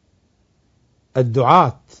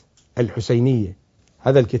الدعاة الحسينية.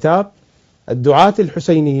 هذا الكتاب الدعاة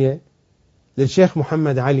الحسينية للشيخ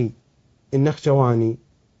محمد علي النخجواني،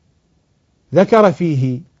 ذكر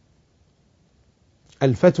فيه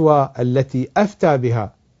الفتوى التي أفتى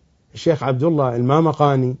بها الشيخ عبد الله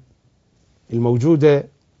المامقاني، الموجودة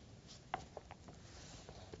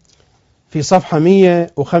في صفحة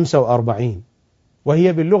 145،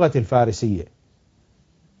 وهي باللغة الفارسية.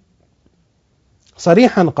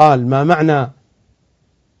 صريحا قال ما معنى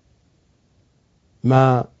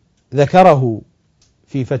ما ذكره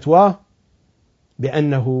في فتواه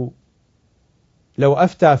بأنه لو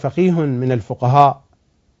أفتى فقيه من الفقهاء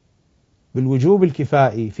بالوجوب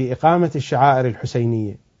الكفائي في إقامة الشعائر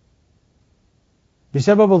الحسينية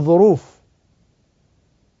بسبب الظروف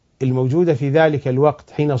الموجودة في ذلك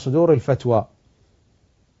الوقت حين صدور الفتوى،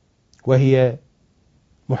 وهي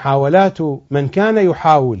محاولات من كان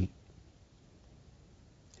يحاول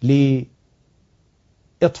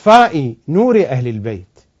لإطفاء نور أهل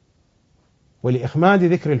البيت ولإخماد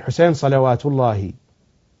ذكر الحسين صلوات الله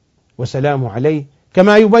وسلامه عليه،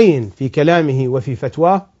 كما يبين في كلامه وفي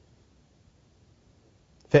فتواه،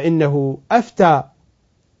 فإنه أفتى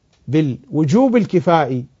بالوجوب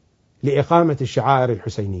الكفائي لإقامة الشعائر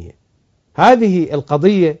الحسينية. هذه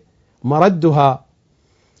القضية مردها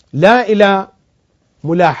لا إلى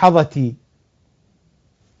ملاحظة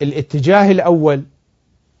الاتجاه الأول،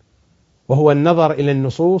 وهو النظر إلى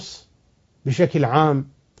النصوص بشكل عام،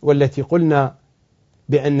 والتي قلنا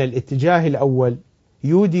بأن الاتجاه الأول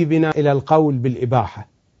يودي بنا إلى القول بالإباحة،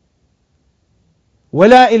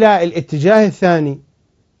 ولا إلى الاتجاه الثاني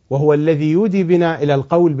وهو الذي يودي بنا إلى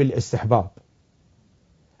القول بالاستحباب.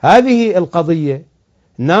 هذه القضية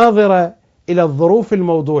ناظرة إلى الظروف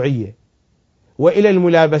الموضوعية وإلى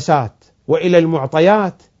الملابسات وإلى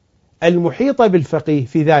المعطيات المحيطة بالفقيه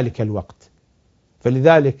في ذلك الوقت،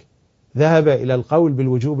 فلذلك ذهب إلى القول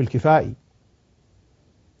بالوجوب الكفائي.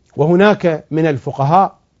 وهناك من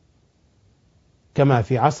الفقهاء كما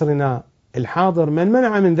في عصرنا الحاضر من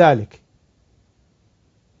منع من ذلك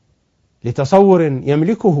لتصور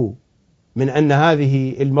يملكه من أن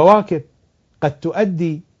هذه المواكب قد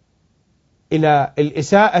تؤدي إلى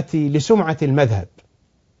الإساءة لسمعة المذهب.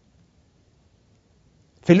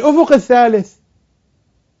 في الأفق الثالث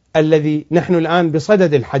الذي نحن الآن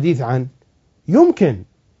بصدد الحديث عنه، يمكن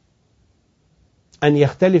أن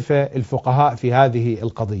يختلف الفقهاء في هذه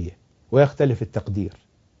القضية ويختلف التقدير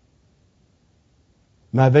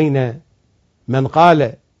ما بين من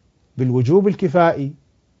قال بالوجوب الكفائي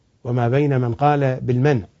وما بين من قال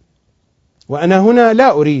بالمنع. وأنا هنا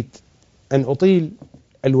لا أريد أن أطيل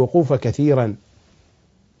الوقوف كثيرا،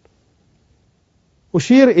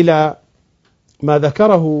 أشير إلى ما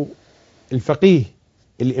ذكره الفقيه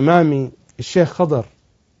الإمامي الشيخ خضر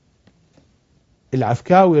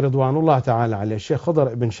العفكاوي رضوان الله تعالى عليه، الشيخ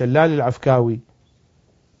خضر بن شلال العفكاوي،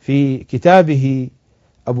 في كتابه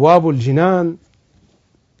أبواب الجنان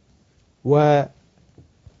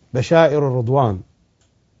وبشائر الرضوان،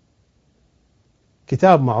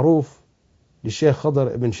 كتاب معروف للشيخ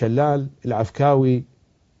خضر بن شلال العفكاوي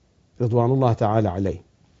رضوان الله تعالى عليه،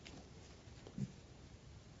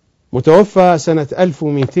 متوفى سنة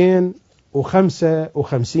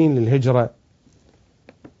 1255 للهجرة،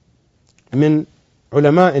 من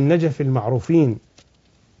علماء النجف المعروفين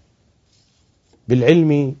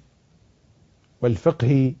بالعلم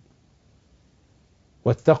والفقه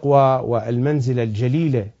والتقوى والمنزلة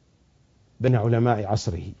الجليلة بين علماء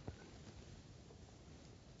عصره،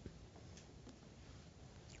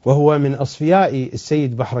 وهو من أصفياء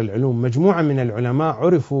السيد بحر العلوم. مجموعة من العلماء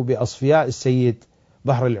عرفوا بأصفياء السيد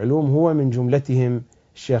بحر العلوم هو من جملتهم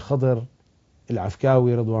الشيخ خضر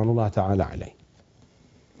العفكاوي رضوان الله تعالى عليه.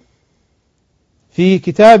 في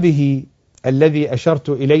كتابه الذي أشرت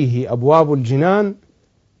إليه أبواب الجنان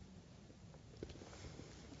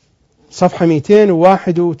صفحة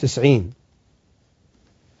 291: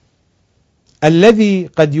 الذي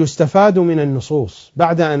قد يستفاد من النصوص،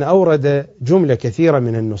 بعد أن أورد جملة كثيرة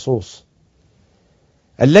من النصوص،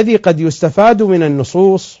 الذي قد يستفاد من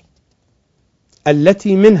النصوص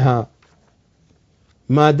التي منها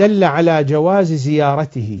ما دل على جواز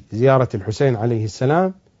زيارته، زيارة الحسين عليه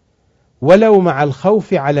السلام، ولو مع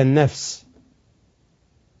الخوف على النفس.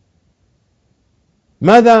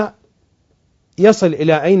 ماذا يصل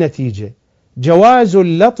إلى أي نتيجة؟ جواز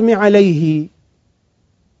اللطم عليه،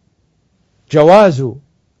 جواز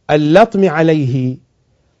اللطم عليه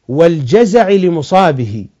والجزع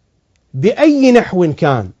لمصابه بأي نحو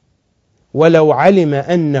كان، ولو علم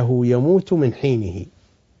أنه يموت من حينه،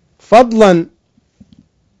 فضلا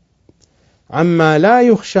عما لا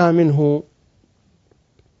يخشى منه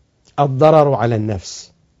الضرر على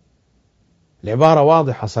النفس. العبارة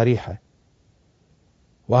واضحة صريحة،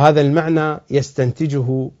 وهذا المعنى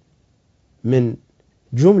يستنتجه من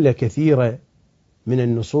جملة كثيرة من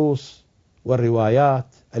النصوص والروايات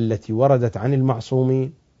التي وردت عن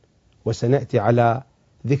المعصومين، وسنأتي على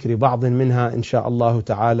ذكر بعض منها إن شاء الله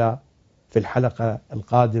تعالى في الحلقة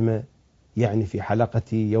القادمة، يعني في حلقة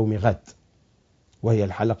يوم غد، وهي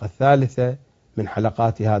الحلقة الثالثة من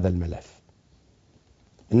حلقات هذا الملف.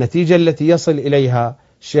 النتيجة التي يصل إليها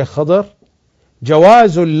الشيخ خضر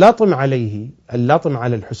جواز اللطم عليه، اللطم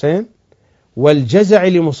على الحسين، والجزع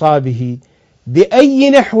لمصابه بأي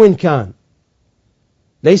نحو كان،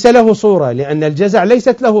 ليس له صورة، لأن الجزع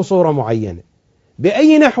ليست له صورة معينة،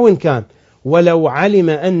 بأي نحو كان، ولو علم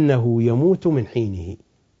أنه يموت من حينه،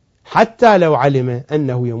 حتى لو علم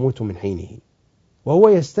أنه يموت من حينه. وهو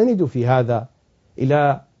يستند في هذا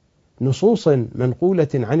إلى نصوص منقولة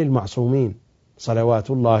عن المعصومين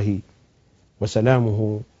صلوات الله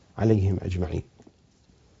وسلامه عليهم أجمعين.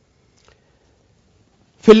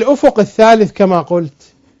 في الأفق الثالث كما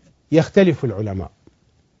قلت يختلف العلماء.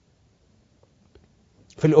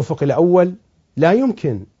 في الأفق الأول لا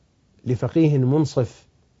يمكن لفقيه منصف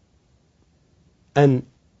أن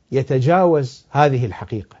يتجاوز هذه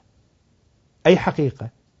الحقيقة. أي حقيقة؟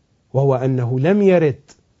 وهو أنه لم يرد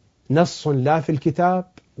نص لا في الكتاب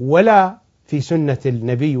ولا في سنة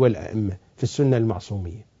النبي والأئمة، في السنة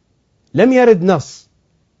المعصومية لم يرد نص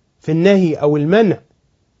في النهي أو المنع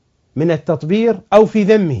من التطبير أو في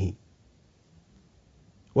ذمه.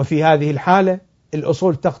 وفي هذه الحالة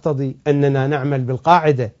الأصول تقتضي أننا نعمل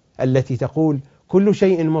بالقاعدة التي تقول كل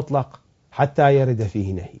شيء مطلق حتى يرد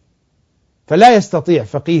فيه نهي. فلا يستطيع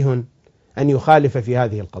فقيه أن يخالف في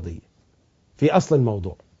هذه القضية في أصل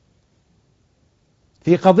الموضوع.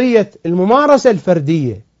 في قضية الممارسة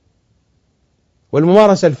الفردية،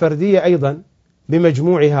 والممارسة الفردية أيضا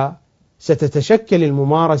بمجموعها ستتشكل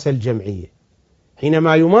الممارسة الجمعية.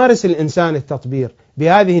 حينما يمارس الإنسان التطبير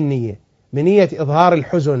بهذه النية، بنية إظهار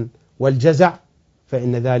الحزن والجزع،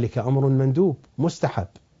 فإن ذلك أمر مندوب مستحب،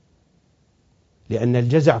 لأن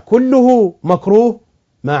الجزع كله مكروه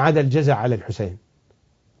ما عدا الجزع على الحسين،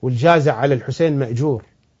 والجازع على الحسين مأجور،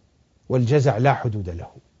 والجزع لا حدود له.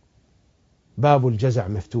 باب الجزع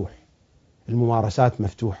مفتوح، الممارسات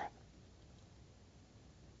مفتوحة،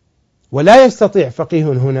 ولا يستطيع فقيه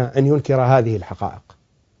هنا أن ينكر هذه الحقائق.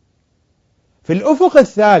 في الأفق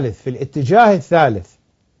الثالث، في الاتجاه الثالث،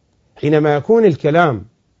 حينما يكون الكلام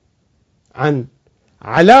عن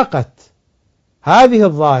علاقة هذه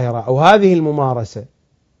الظاهرة أو هذه الممارسة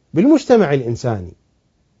بالمجتمع الإنساني،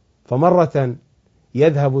 فمرة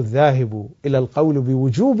يذهب الذاهب إلى القول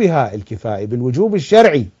بوجوبها الكفائي، بالوجوب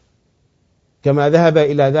الشرعي، كما ذهب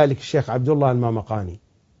إلى ذلك الشيخ عبد الله المامقاني،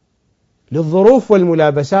 للظروف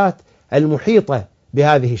والملابسات المحيطة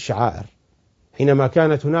بهذه الشعائر، حينما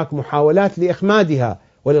كانت هناك محاولات لإخمادها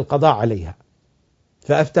وللقضاء عليها،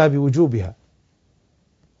 فأفتى بوجوبها.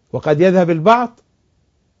 وقد يذهب البعض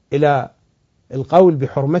إلى القول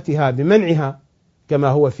بحرمتها بمنعها، كما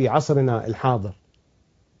هو في عصرنا الحاضر.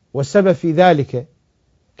 والسبب في ذلك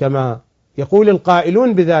كما يقول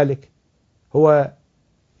القائلون بذلك هو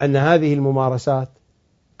أن هذه الممارسات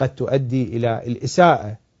قد تؤدي إلى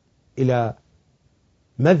الإساءة إلى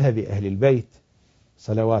مذهب أهل البيت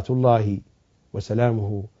صلوات الله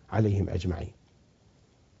وسلامه عليهم أجمعين.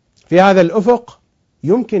 في هذا الأفق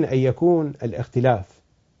يمكن أن يكون الاختلاف،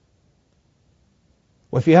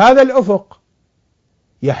 وفي هذا الأفق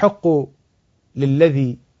يحق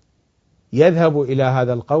للذي يذهب إلى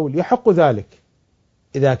هذا القول، يحق ذلك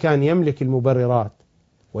إذا كان يملك المبررات،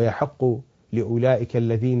 ويحق لأولئك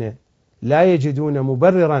الذين لا يجدون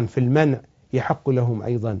مبررا في المنع يحق لهم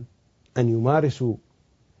أيضا أن يمارسوا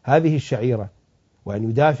هذه الشعيرة وأن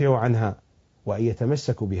يدافعوا عنها وأن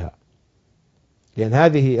يتمسكوا بها، لأن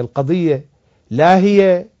هذه القضية لا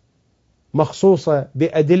هي مخصوصة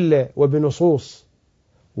بأدلة وبنصوص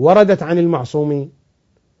وردت عن المعصومين،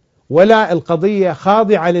 ولا القضية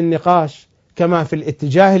خاضعة للنقاش كما في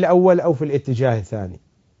الاتجاه الأول أو في الاتجاه الثاني.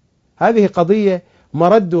 هذه قضية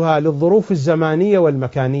مردها للظروف الزمانية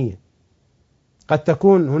والمكانية. قد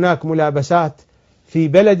تكون هناك ملابسات في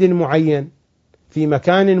بلد معين، في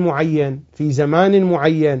مكان معين، في زمان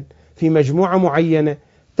معين، في مجموعة معينة،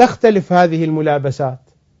 تختلف هذه الملابسات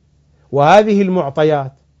وهذه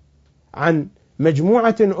المعطيات عن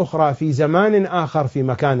مجموعة أخرى في زمان آخر في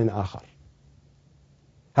مكان آخر.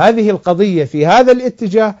 هذه القضية في هذا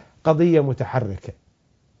الاتجاه قضية متحركة.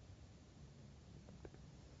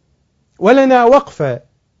 ولنا وقفة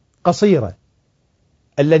قصيرة.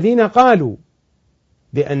 الذين قالوا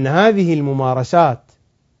بأن هذه الممارسات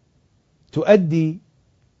تؤدي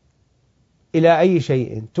إلى أي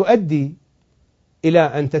شيء، تؤدي إلى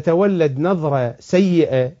أن تتولد نظرة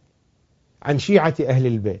سيئة عن شيعة أهل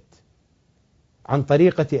البيت، عن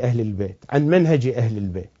طريقة أهل البيت، عن منهج أهل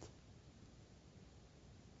البيت.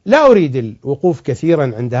 لا أريد الوقوف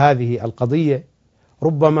كثيرا عند هذه القضية.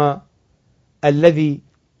 ربما الذي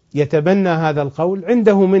يتبنى هذا القول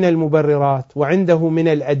عنده من المبررات وعنده من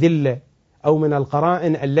الأدلة أو من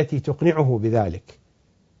القرائن التي تقنعه بذلك،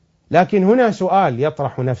 لكن هنا سؤال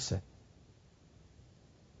يطرح نفسه: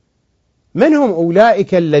 من هم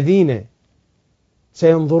أولئك الذين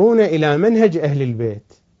سينظرون إلى منهج أهل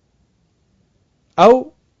البيت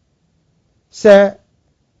أو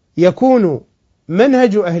سيكون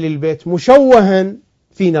منهج أهل البيت مشوها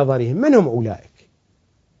في نظرهم؟ من هم أولئك؟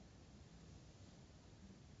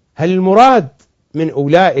 هل المراد من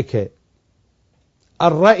أولئك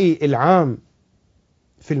الرأي العام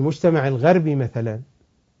في المجتمع الغربي مثلا،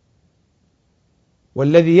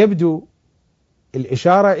 والذي يبدو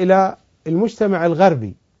الإشارة إلى المجتمع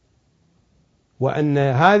الغربي، وأن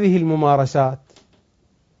هذه الممارسات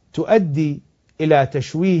تؤدي إلى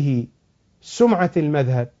تشويه سمعة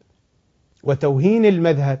المذهب وتوهين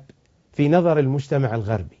المذهب في نظر المجتمع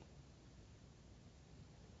الغربي؟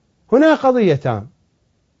 هنا قضيتان.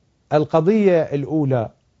 القضية الأولى: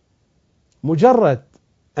 مجرد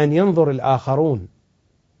أن ينظر الآخرون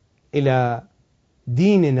إلى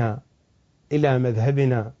ديننا، إلى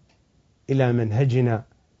مذهبنا، إلى منهجنا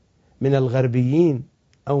من الغربيين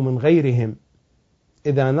أو من غيرهم،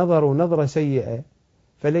 إذا نظروا نظرة سيئة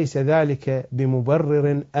فليس ذلك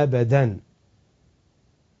بمبرر أبدا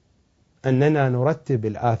أننا نرتب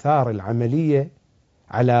الآثار العملية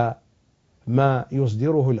على ما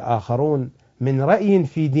يصدره الآخرون من رأي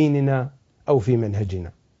في ديننا أو في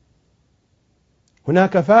منهجنا.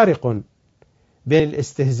 هناك فارق بين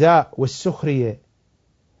الاستهزاء والسخرية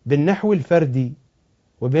بالنحو الفردي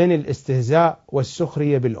وبين الاستهزاء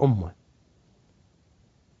والسخرية بالأمة.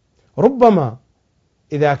 ربما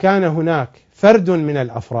إذا كان هناك فرد من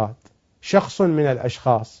الأفراد، شخص من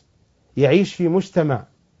الأشخاص، يعيش في مجتمع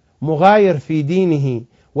مغاير في دينه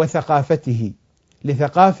وثقافته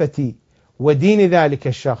لثقافة ودين ذلك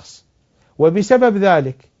الشخص، وبسبب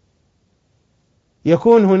ذلك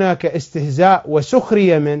يكون هناك استهزاء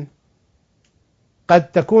وسخرية منه،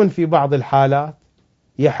 قد تكون في بعض الحالات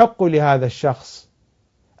يحق لهذا الشخص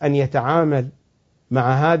أن يتعامل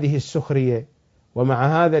مع هذه السخرية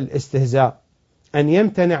ومع هذا الاستهزاء، أن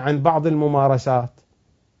يمتنع عن بعض الممارسات،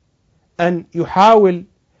 أن يحاول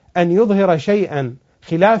أن يظهر شيئا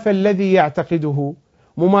خلاف الذي يعتقده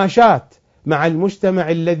مماشاة مع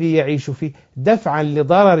المجتمع الذي يعيش فيه، دفعا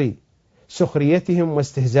لضرر سخريتهم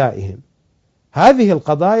واستهزائهم. هذه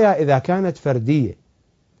القضايا إذا كانت فردية.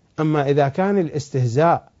 أما إذا كان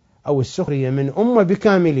الاستهزاء أو السخرية من أمة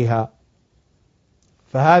بكاملها،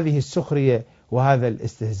 فهذه السخرية وهذا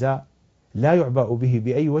الاستهزاء لا يعبأ به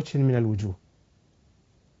بأي وجه من الوجوه.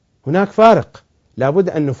 هناك فارق، لابد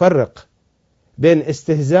أن نفرق بين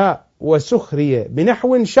استهزاء وسخرية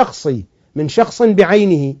بنحو شخصي من شخص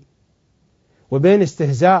بعينه، وبين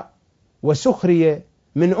استهزاء وسخرية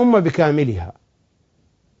من أمة بكاملها.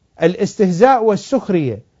 الاستهزاء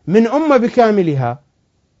والسخرية من أمة بكاملها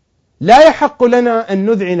لا يحق لنا أن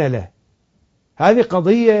نذعن له. هذه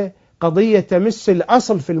قضية تمس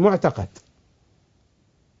الأصل في المعتقد.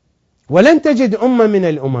 ولن تجد أمة من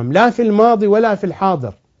الأمم لا في الماضي ولا في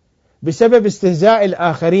الحاضر بسبب استهزاء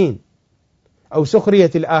الآخرين أو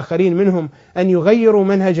سخرية الآخرين منهم أن يغيروا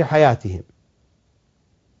منهج حياتهم.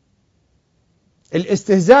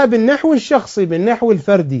 الاستهزاء بالنحو الشخصي، بالنحو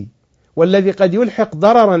الفردي، والذي قد يلحق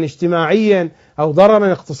ضررا اجتماعيا أو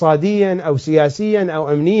ضررا اقتصاديا أو سياسيا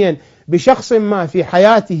أو أمنيا بشخص ما في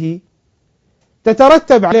حياته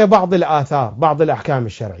تترتب عليه بعض الآثار، بعض الأحكام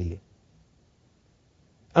الشرعية.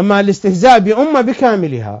 أما الاستهزاء بأمة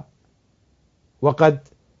بكاملها، وقد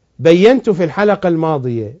بينت في الحلقة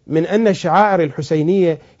الماضية من أن الشعائر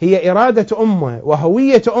الحسينية هي إرادة أمة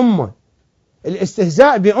وهوية أمة،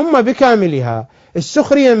 الاستهزاء بأمة بكاملها،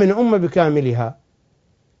 السخرية من أمة بكاملها،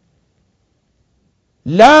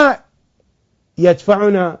 لا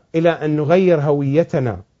يدفعنا إلى أن نغير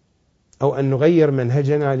هويتنا أو أن نغير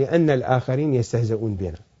منهجنا لأن الآخرين يستهزئون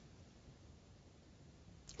بنا،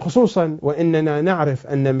 خصوصا وإننا نعرف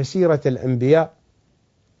أن مسيرة الأنبياء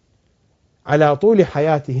على طول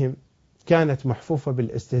حياتهم كانت محفوفة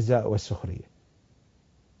بالاستهزاء والسخرية،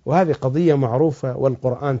 وهذه قضية معروفة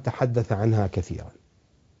والقرآن تحدث عنها كثيرا.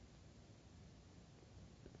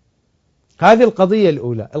 هذه القضية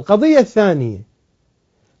الأولى. القضية الثانية: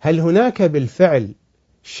 هل هناك بالفعل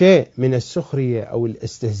شيء من السخرية أو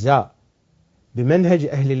الاستهزاء بمنهج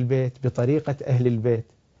أهل البيت، بطريقة أهل البيت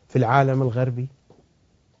في العالم الغربي؟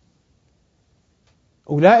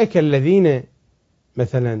 أولئك الذين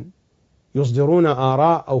مثلا يصدرون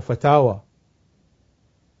آراء أو فتاوى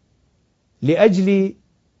لأجل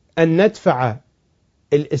أن ندفع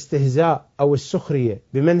الاستهزاء أو السخرية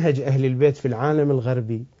بمنهج أهل البيت في العالم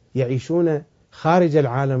الغربي، يعيشون خارج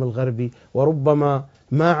العالم الغربي وربما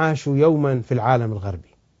ما عاشوا يوما في العالم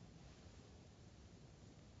الغربي.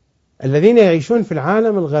 الذين يعيشون في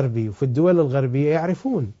العالم الغربي وفي الدول الغربية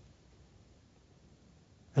يعرفون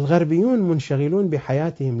الغربيون منشغلون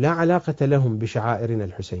بحياتهم، لا علاقة لهم بشعائرنا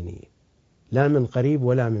الحسينية، لا من قريب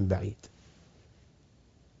ولا من بعيد.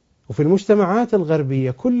 وفي المجتمعات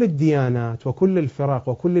الغربية كل الديانات وكل الفرق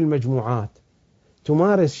وكل المجموعات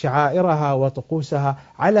تمارس شعائرها وطقوسها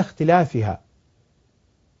على اختلافها،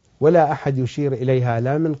 ولا أحد يشير إليها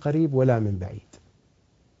لا من قريب ولا من بعيد.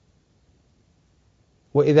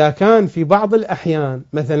 وإذا كان في بعض الأحيان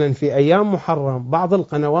مثلا في أيام محرم بعض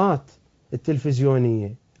القنوات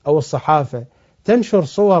التلفزيونية أو الصحافة تنشر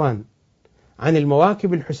صورا عن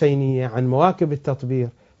المواكب الحسينية، عن مواكب التطبير،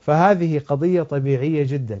 فهذه قضية طبيعية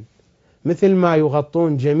جدا، مثل ما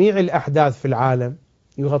يغطون جميع الأحداث في العالم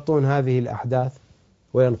يغطون هذه الأحداث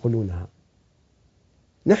وينقلونها.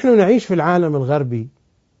 نحن نعيش في العالم الغربي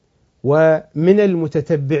ومن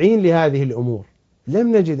المتتبعين لهذه الأمور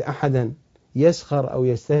لم نجد أحدا يسخر أو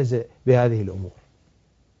يستهزئ بهذه الأمور،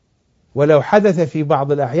 ولو حدث في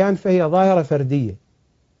بعض الأحيان فهي ظاهرة فردية،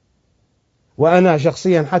 وأنا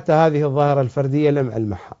شخصيا حتى هذه الظاهرة الفردية لم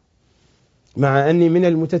ألمحها، مع أني من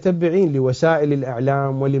المتتبعين لوسائل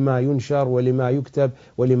الإعلام ولما ينشر ولما يكتب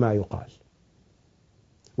ولما يقال.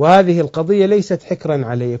 وهذه القضية ليست حكرا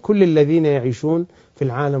علي، كل الذين يعيشون في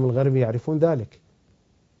العالم الغربي يعرفون ذلك.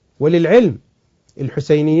 وللعلم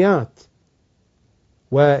الحسينيات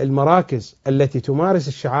والمراكز التي تمارس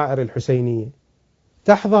الشعائر الحسينية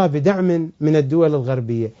تحظى بدعم من الدول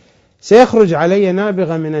الغربية. سيخرج علي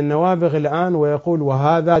نابغة من النوابغ الآن ويقول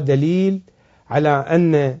وهذا دليل على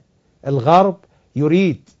أن الغرب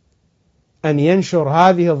يريد أن ينشر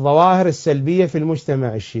هذه الظواهر السلبية في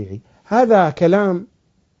المجتمع الشيعي. هذا كلام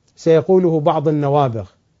سيقوله بعض النوابغ،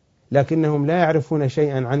 لكنهم لا يعرفون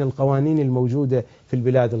شيئا عن القوانين الموجودة في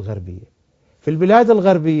البلاد الغربية. في البلاد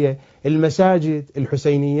الغربية المساجد،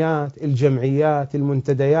 الحسينيات، الجمعيات،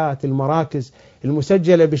 المنتديات، المراكز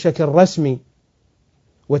المسجلة بشكل رسمي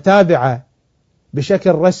وتابعة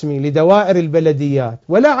بشكل رسمي لدوائر البلديات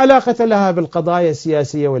ولا علاقة لها بالقضايا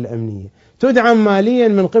السياسية والأمنية، تدعم ماليا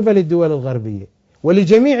من قبل الدول الغربية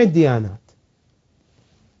ولجميع الديانات.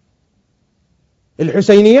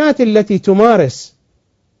 الحسينيات التي تمارس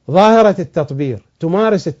ظاهرة التطبير،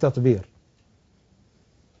 تمارس التطبير،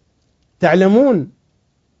 تعلمون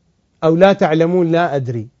أو لا تعلمون لا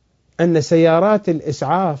أدري أن سيارات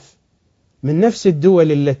الإسعاف من نفس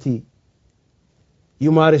الدول التي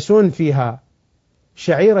يمارسون فيها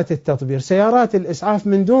شعيرة التطبير، سيارات الإسعاف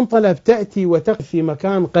من دون طلب تأتي وتقف في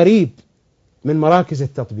مكان قريب من مراكز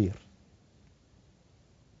التطبير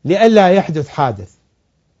لئلا يحدث حادث،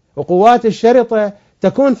 وقوات الشرطة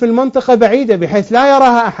تكون في المنطقة بعيدة بحيث لا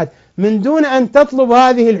يراها أحد من دون أن تطلب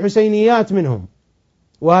هذه الحسينيات منهم.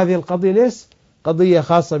 وهذه القضية ليس قضية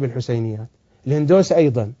خاصة بالحسينيات، الهندوس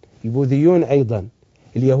أيضا، البوذيون أيضا،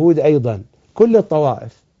 اليهود أيضا، كل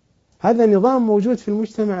الطوائف. هذا نظام موجود في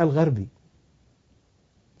المجتمع الغربي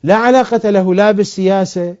لا علاقة له لا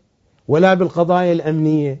بالسياسة ولا بالقضايا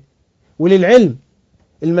الأمنية. وللعلم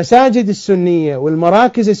المساجد السنية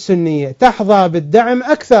والمراكز السنية تحظى بالدعم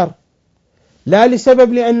أكثر، لا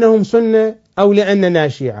لسبب لأنهم سنة أو لأننا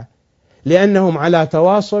شيعة، لأنهم على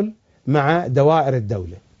تواصل مع دوائر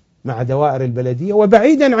الدولة، مع دوائر البلدية،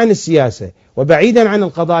 وبعيدا عن السياسة وبعيدا عن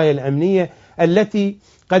القضايا الأمنية التي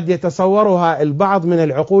قد يتصورها البعض من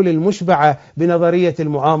العقول المشبعة بنظرية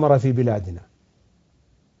المؤامرة في بلادنا.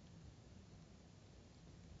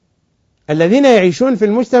 الذين يعيشون في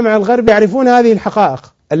المجتمع الغربي يعرفون هذه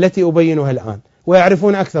الحقائق التي أبينها الآن،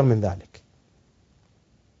 ويعرفون أكثر من ذلك.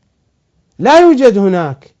 لا يوجد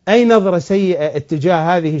هناك أي نظرة سيئة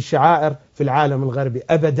اتجاه هذه الشعائر في العالم الغربي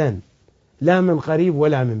أبدا، لا من قريب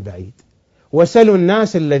ولا من بعيد. وسلوا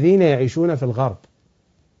الناس الذين يعيشون في الغرب.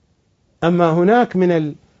 أما هناك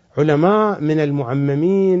من العلماء، من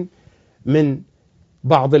المعممين، من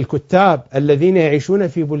بعض الكتاب الذين يعيشون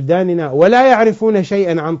في بلداننا ولا يعرفون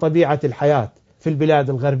شيئا عن طبيعة الحياة في البلاد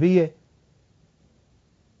الغربية،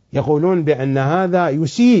 يقولون بأن هذا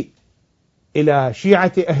يسيء إلى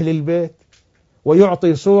شيعة أهل البيت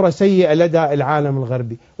ويعطي صورة سيئة لدى العالم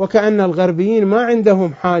الغربي، وكأن الغربيين ما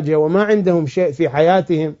عندهم حاجة وما عندهم شيء في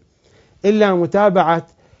حياتهم إلا متابعة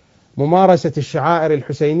ممارسة الشعائر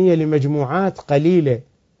الحسينية لمجموعات قليلة،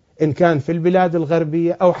 إن كان في البلاد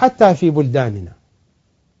الغربية أو حتى في بلداننا.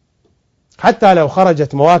 حتى لو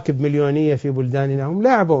خرجت مواكب مليونية في بلداننا هم لا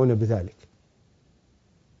يعبؤون بذلك.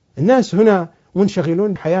 الناس هنا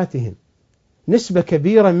منشغلون بحياتهم. نسبة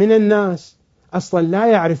كبيرة من الناس أصلا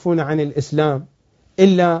لا يعرفون عن الإسلام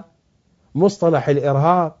إلا مصطلح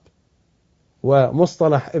الإرهاب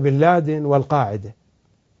ومصطلح ابن لادن والقاعدة،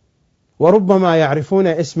 وربما يعرفون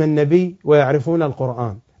اسم النبي ويعرفون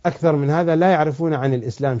القرآن، أكثر من هذا لا يعرفون عن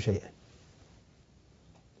الإسلام شيئا.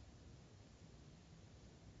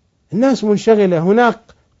 الناس منشغلة. هناك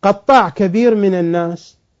قطاع كبير من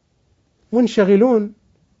الناس منشغلون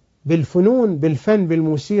بالفنون، بالفن،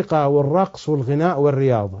 بالموسيقى والرقص والغناء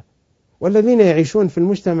والرياضة، والذين يعيشون في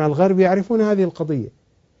المجتمع الغربي يعرفون هذه القضية.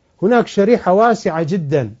 هناك شريحة واسعة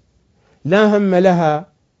جدا لا هم لها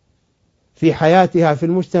في حياتها في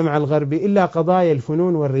المجتمع الغربي إلا قضايا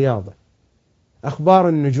الفنون والرياضة، أخبار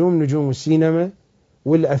النجوم، نجوم السينما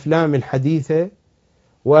والأفلام الحديثة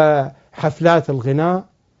وحفلات الغناء،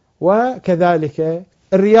 وكذلك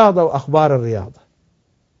الرياضة وأخبار الرياضة.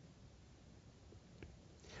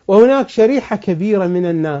 وهناك شريحة كبيرة من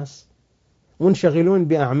الناس منشغلون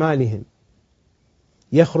بأعمالهم،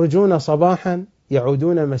 يخرجون صباحا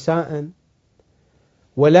يعودون مساء،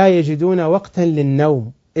 ولا يجدون وقتا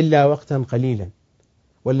للنوم إلا وقتا قليلا.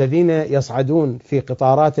 والذين يصعدون في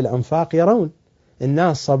قطارات الأنفاق يرون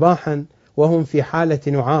الناس صباحا وهم في حالة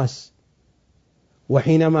نعاس،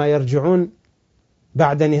 وحينما يرجعون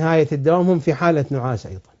بعد نهاية الدوام هم في حالة نعاس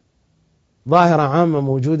أيضا. ظاهرة عامة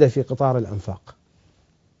موجودة في قطار الأنفاق،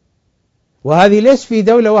 وهذه ليس في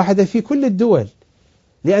دولة واحدة، في كل الدول،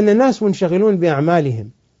 لأن الناس منشغلون بأعمالهم.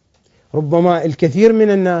 ربما الكثير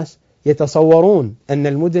من الناس يتصورون أن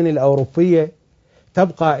المدن الأوروبية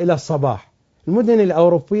تبقى إلى الصباح. المدن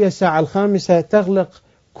الأوروبية الساعة 5 تغلق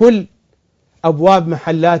كل أبواب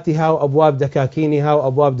محلاتها وأبواب دكاكينها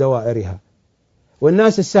وأبواب دوائرها،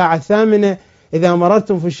 والناس الساعة 8 إذا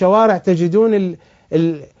مررتم في الشوارع تجدون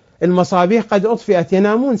المصابيح قد أطفئت،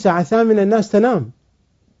 ينامون الساعة 8 الناس تنام.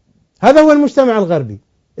 هذا هو المجتمع الغربي.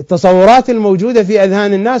 التصورات الموجودة في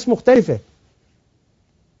أذهان الناس مختلفة.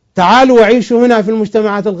 تعالوا وعيشوا هنا في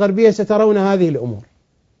المجتمعات الغربية سترون هذه الأمور.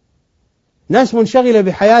 ناس منشغلة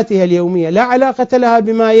بحياتها اليومية لا علاقة لها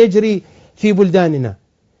بما يجري في بلداننا.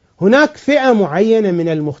 هناك فئة معينة من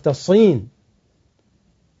المختصين،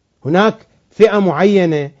 هناك فئة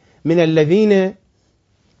معينة من الذين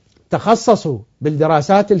تخصصوا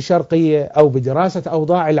بالدراسات الشرقية أو بدراسة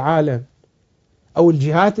أوضاع العالم أو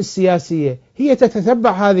الجهات السياسية، هي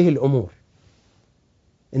تتتبع هذه الأمور.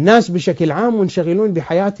 الناس بشكل عام منشغلون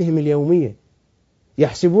بحياتهم اليومية،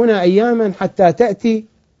 يحسبون أياما حتى تأتي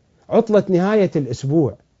عطلة نهاية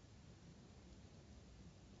الأسبوع،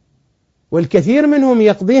 والكثير منهم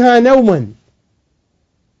يقضيها نوما،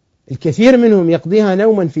 الكثير منهم يقضيها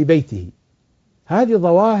نوما في بيته. هذه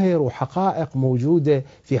ظواهر وحقائق موجودة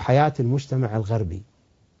في حياة المجتمع الغربي.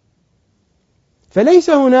 فليس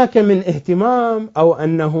هناك من اهتمام أو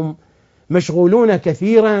أنهم مشغولون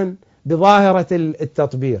كثيرا بظاهرة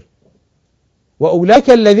التطبير. وأولئك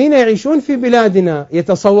الذين يعيشون في بلادنا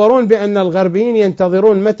يتصورون بأن الغربيين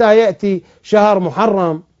ينتظرون متى يأتي شهر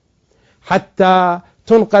محرم حتى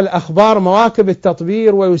تنقل أخبار مواكب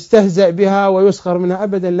التطبير ويستهزأ بها ويسخر منها.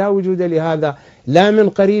 أبدا، لا وجود لهذا لا من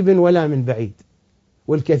قريب ولا من بعيد،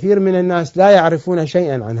 والكثير من الناس لا يعرفون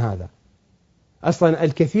شيئا عن هذا. أصلا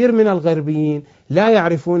الكثير من الغربيين لا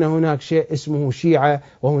يعرفون هناك شيء اسمه شيعة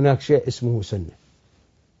وهناك شيء اسمه سنة.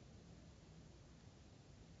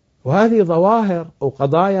 وهذه ظواهر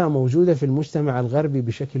وقضايا موجودة في المجتمع الغربي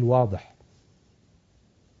بشكل واضح.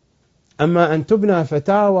 أما أن تبنى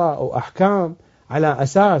فتاوى أو أحكام على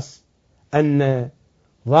أساس أن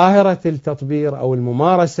ظاهرة التطبير أو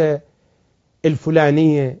الممارسة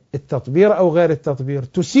الفلانية، التطبير أو غير التطبير،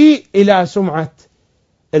 تسيء إلى سمعة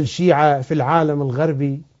الشيعة في العالم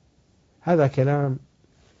الغربي، هذا كلام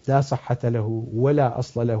لا صحة له ولا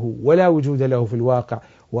أصل له ولا وجود له في الواقع،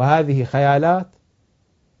 وهذه خيالات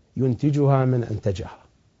ينتجها من أنتجها.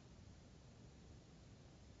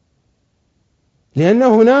 لأن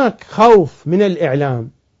هناك خوف من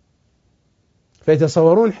الإعلام،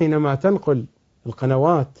 فيتصورون حينما تنقل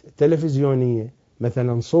القنوات التلفزيونية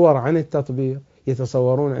مثلا صور عن التطبير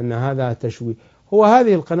يتصورون أن هذا تشويه. هو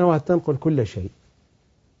هذه القنوات تنقل كل شيء،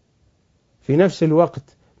 في نفس الوقت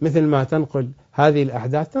مثل ما تنقل هذه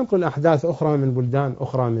الأحداث تنقل أحداث أخرى من بلدان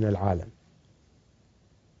أخرى من العالم،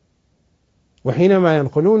 وحينما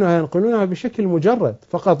ينقلونها بشكل مجرد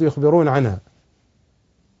فقط يخبرون عنها.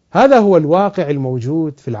 هذا هو الواقع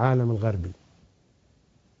الموجود في العالم الغربي.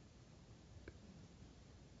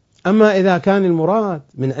 أما إذا كان المراد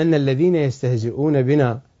من أن الذين يستهزئون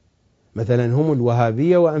بنا مثلا هم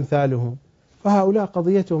الوهابية وأمثالهم، فهؤلاء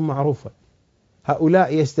قضيتهم معروفة،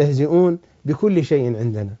 هؤلاء يستهزئون بكل شيء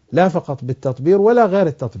عندنا، لا فقط بالتطبير ولا غير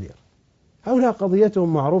التطبير، هؤلاء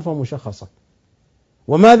قضيتهم معروفة مشخصة،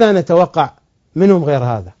 وماذا نتوقع منهم غير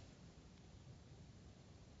هذا؟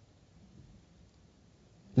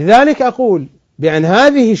 لذلك أقول بأن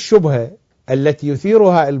هذه الشبهة التي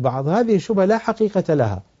يثيرها البعض هذه الشبهة لا حقيقة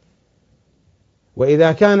لها.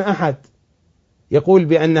 وإذا كان أحد يقول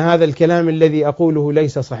بأن هذا الكلام الذي أقوله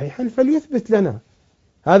ليس صحيحا فليثبت لنا،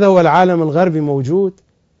 هذا هو العالم الغربي موجود،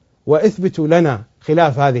 واثبتوا لنا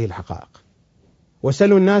خلاف هذه الحقائق،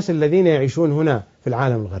 وسلوا الناس الذين يعيشون هنا في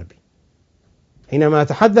العالم الغربي. حينما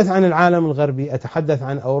أتحدث عن العالم الغربي أتحدث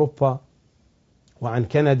عن أوروبا وعن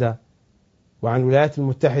كندا وعن الولايات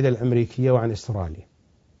المتحدة الأمريكية وعن أستراليا.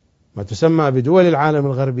 ما تسمى بدول العالم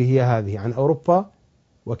الغربي هي هذه، عن أوروبا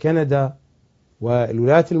وكندا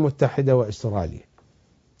والولايات المتحدة وأستراليا،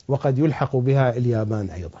 وقد يلحق بها اليابان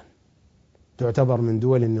أيضا، تعتبر من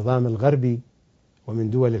دول النظام الغربي ومن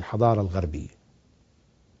دول الحضارة الغربية.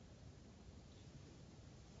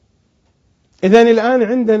 إذن الآن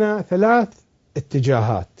عندنا 3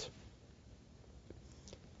 اتجاهات.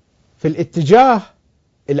 في الاتجاه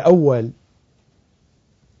الأول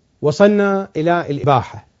وصلنا إلى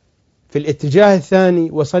الإباحة، في الاتجاه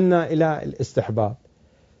الثاني وصلنا إلى الاستحباب،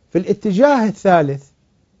 في الاتجاه الثالث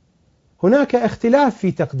هناك اختلاف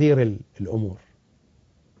في تقدير الأمور.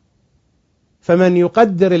 فمن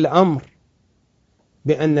يقدر الأمر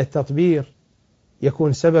بأن التطبير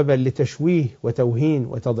يكون سببا لتشويه وتوهين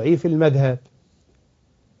وتضعيف المذهب،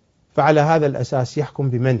 فعلى هذا الأساس يحكم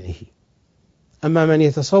بمنعه. أما من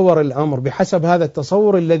يتصور الأمر بحسب هذا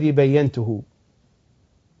التصور الذي بينته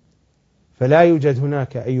فلا يوجد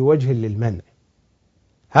هناك أي وجه للمنع.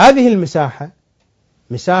 هذه المساحة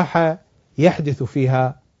مساحة يحدث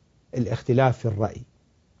فيها الاختلاف في الرأي،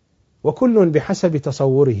 وكل بحسب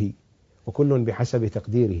تصوره وكل بحسب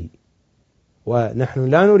تقديره. ونحن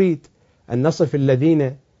لا نريد أن نصف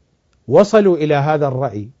الذين وصلوا إلى هذا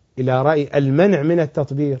الرأي، إلى رأي المنع من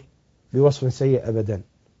التطبير، بوصف سيء أبدا،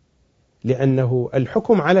 لأنه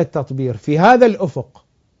الحكم على التطبير في هذا الأفق،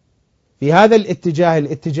 في هذا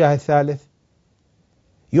الاتجاه الثالث،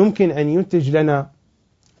 يمكن أن ينتج لنا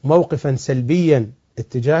موقفا سلبيا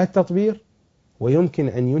اتجاه التطبير، ويمكن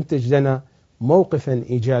أن ينتج لنا موقفا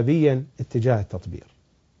إيجابيا اتجاه التطبير.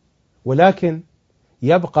 ولكن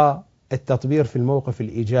يبقى التطبير في الموقف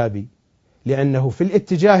الإيجابي، لأنه في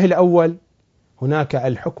الاتجاه الأول هناك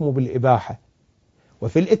الحكم بالإباحة،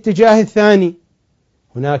 وفي الاتجاه الثاني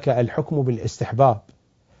هناك الحكم بالاستحباب،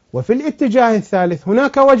 وفي الاتجاه الثالث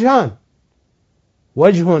هناك وجهان،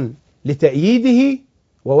 وجه لتأييده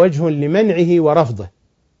ووجه لمنعه ورفضه.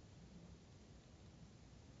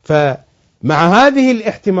 فمع هذه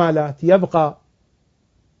الاحتمالات يبقى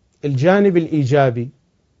الجانب الإيجابي،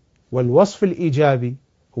 والوصف الإيجابي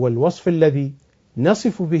هو الوصف الذي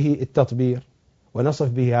نصف به التطبير ونصف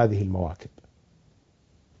به هذه المواكب.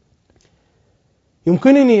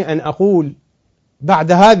 يمكنني أن أقول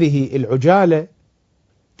بعد هذه العجالة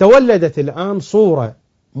تولدت الآن صورة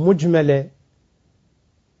مجملة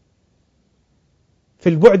في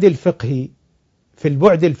البعد الفقهي، في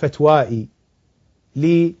البعد الفتوائي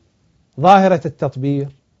لظاهرة التطبير،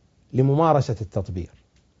 لممارسة التطبير.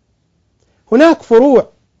 هناك فروع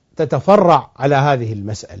تتفرع على هذه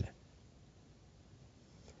المسألة.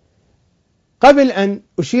 قبل أن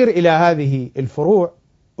أشير إلى هذه الفروع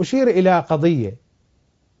أشير إلى قضية،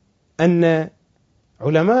 أن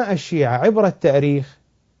علماء الشيعة عبر التاريخ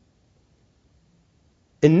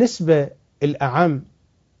النسبة الأعم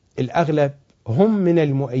الأغلب هم من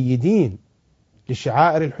المؤيدين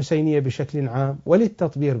للشعائر الحسينية بشكل عام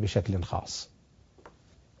وللتطبير بشكل خاص.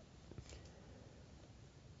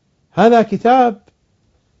 هذا كتاب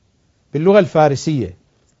باللغة الفارسية،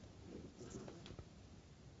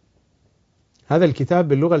 هذا الكتاب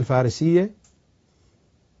باللغة الفارسية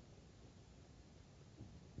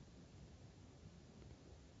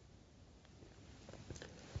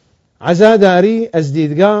عزاداري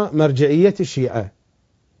أزديدقاء مرجعية الشيعة،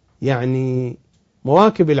 يعني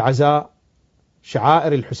مواكب العزاء،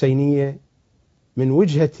 شعائر الحسينية من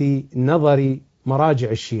وجهة نظر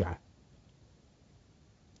مراجع الشيعة.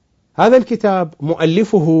 هذا الكتاب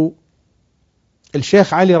مؤلفه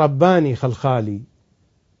الشيخ علي رباني خلخالي،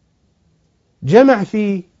 جمع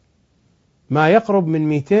فيه ما يقرب من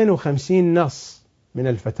 250 نص من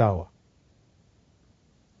الفتاوى،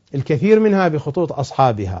 الكثير منها بخطوط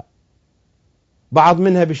أصحابها، بعض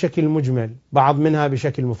منها بشكل مجمل، بعض منها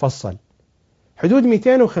بشكل مفصل، حدود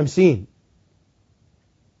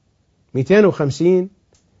 250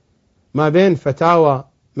 ما بين فتاوى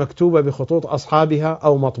مكتوبة بخطوط أصحابها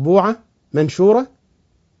أو مطبوعة منشورة،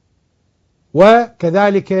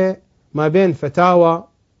 وكذلك ما بين فتاوى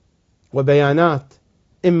وبيانات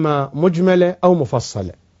إما مجملة أو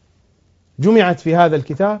مفصلة، جمعت في هذا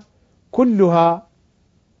الكتاب، كلها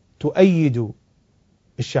تؤيد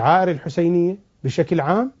الشعائر الحسينية بشكل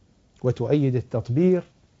عام، وتؤيد التطبير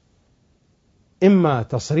إما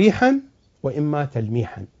تصريحا وإما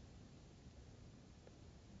تلميحا.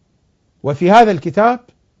 وفي هذا الكتاب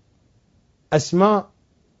أسماء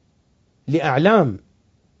لأعلام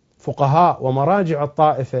فقهاء ومراجع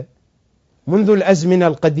الطائفة منذ الأزمنة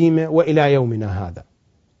القديمة وإلى يومنا هذا.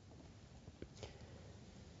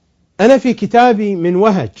 أنا في كتابي من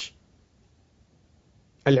وهج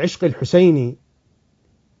العشق الحسيني،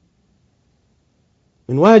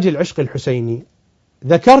 من وهج العشق الحسيني،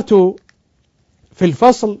 ذكرت في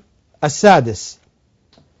الفصل 6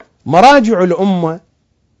 مراجع الأمة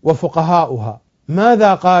وفقهاؤها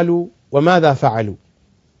ماذا قالوا وماذا فعلوا.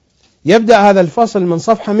 يبدأ هذا الفصل من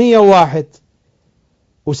صفحة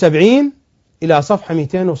 171 إلى صفحة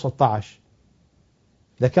 216،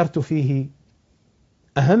 ذكرت فيه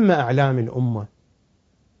أهم أعلام الأمة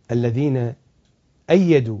الذين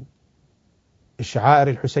أيدوا الشعائر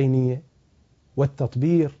الحسينية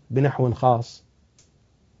والتطبير بنحو خاص،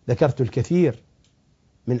 ذكرت الكثير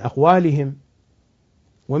من أقوالهم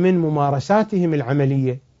ومن ممارساتهم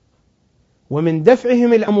العملية ومن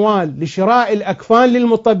دفعهم الأموال لشراء الأكفان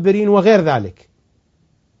للمطبرين وغير ذلك،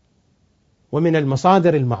 ومن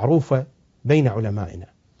المصادر المعروفة بين علمائنا.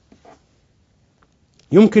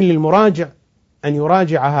 يمكن للمراجع أن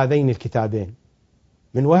يراجع هذين الكتابين،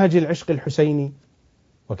 من وهج العشق الحسيني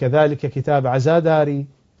وكذلك كتاب عزاداري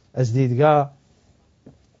أزديدقاء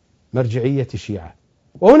مرجعية الشيعة.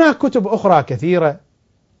 وهناك كتب أخرى كثيرة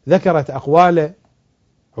ذكرت أقوال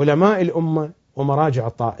علماء الأمة ومراجع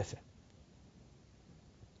الطائفة.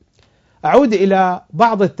 أعود إلى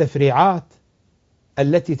بعض التفريعات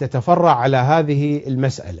التي تتفرع على هذه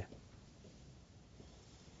المسألة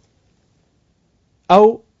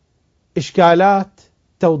أو إشكالات،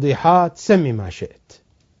 توضيحات، سمي ما شئت.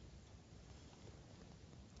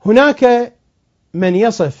 هناك من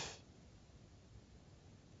يصف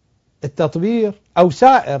التطبير أو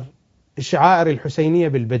سائر الشعائر الحسينية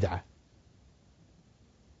بالبدعة،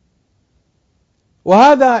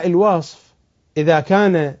 وهذا الوصف إذا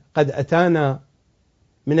كان قد أتانا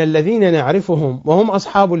من الذين نعرفهم وهم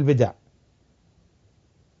أصحاب البدع،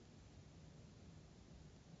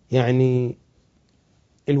 يعني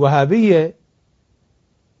الوهابية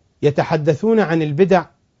يتحدثون عن البدع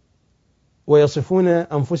ويصفون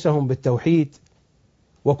أنفسهم بالتوحيد،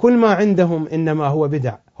 وكل ما عندهم إنما هو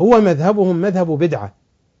بدع، هو مذهبهم مذهب بدعة،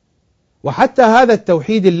 وحتى هذا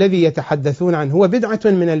التوحيد الذي يتحدثون عنه هو بدعة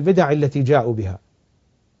من البدع التي جاءوا بها.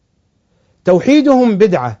 توحيدهم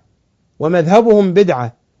بدعة ومذهبهم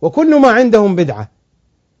بدعة وكل ما عندهم بدعة،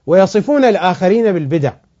 ويصفون الآخرين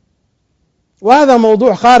بالبدع، وهذا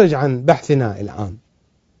موضوع خارج عن بحثنا الآن.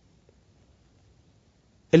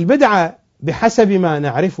 البدعة بحسب ما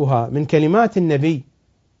نعرفها من كلمات النبي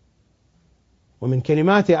ومن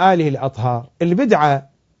كلمات آله الأطهار، البدعة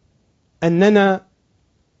أننا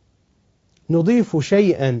نضيف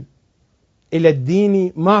شيئا إلى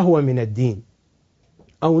الدين ما هو من الدين،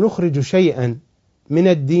 أو نخرج شيئا من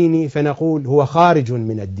الدين فنقول هو خارج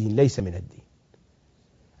من الدين ليس من الدين.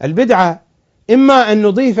 البدعة إما أن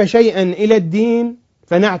نضيف شيئا إلى الدين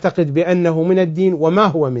فنعتقد بأنه من الدين وما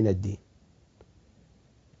هو من الدين،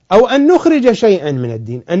 أو أن نخرج شيئا من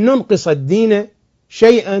الدين، أن ننقص الدين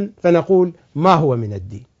شيئا فنقول ما هو من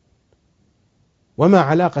الدين. وما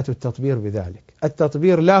علاقة التطبير بذلك؟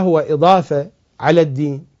 التطبير لا هو إضافة على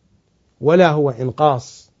الدين ولا هو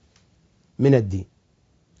إنقاص من الدين.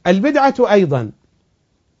 البدعة أيضا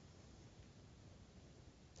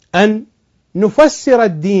أن نفسر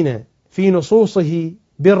الدين في نصوصه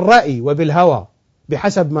بالرأي وبالهوى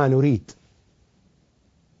بحسب ما نريد،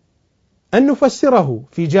 أن نفسره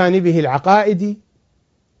في جانبه العقائدي،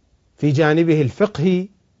 في جانبه الفقهي،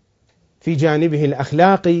 في جانبه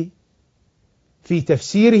الأخلاقي، في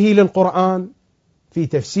تفسيره للقرآن، في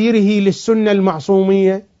تفسيره للسنة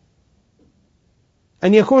المعصومية،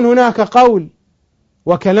 أن يكون هناك قول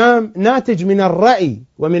وكلام ناتج من الرأي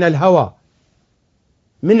ومن الهوى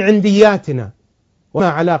من عندياتنا. وما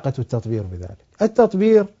علاقة التطبير بذلك؟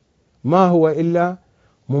 التطبير ما هو إلا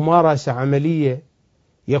ممارسة عملية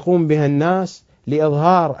يقوم بها الناس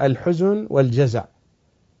لإظهار الحزن والجزع،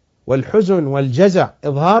 والحزن والجزع،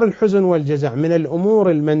 إظهار الحزن والجزع من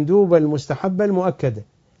الأمور المندوبة المستحبة المؤكدة.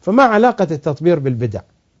 فما علاقة التطبير بالبدع؟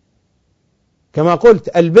 كما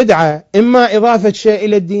قلت، البدعة إما إضافة شيء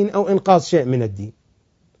إلى الدين أو إنقاص شيء من الدين.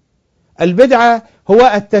 البدعة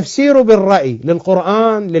هو التفسير بالرأي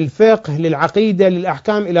للقرآن، للفقه، للعقيدة،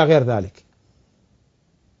 للأحكام إلى غير ذلك.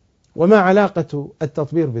 وما علاقة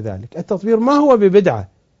التطبير بذلك؟ التطبير ما هو ببدعة،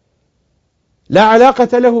 لا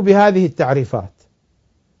علاقة له بهذه التعريفات،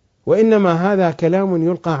 وإنما هذا كلام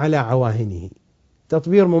يلقى على عواهنه.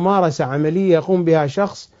 تطبير ممارسة عملية يقوم بها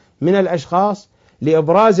شخص من الأشخاص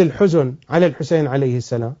لإبراز الحزن على الحسين عليه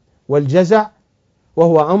السلام والجزع،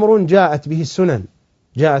 وهو أمر جاءت به السنن،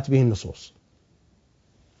 جاءت به النصوص.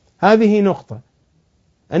 هذه نقطة.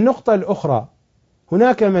 النقطة الأخرى،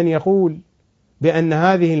 هناك من يقول بأن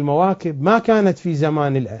هذه المواكب ما كانت في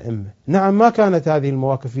زمان الأئمة. نعم، ما كانت هذه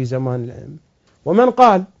المواكب في زمان الأئمة، ومن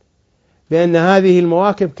قال بأن هذه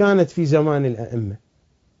المواكب كانت في زمان الأئمة،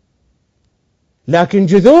 لكن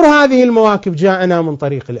جذور هذه المواكب جاءنا من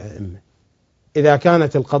طريق الأئمة. إذا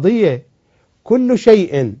كانت القضية كل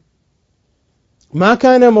شيء ما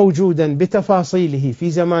كان موجودا بتفاصيله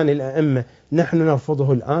في زمان الأئمة نحن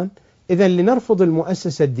نرفضه الآن، إذن لنرفض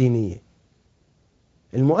المؤسسة الدينية.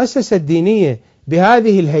 المؤسسة الدينية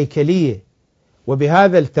بهذه الهيكلية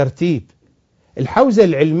وبهذا الترتيب، الحوزة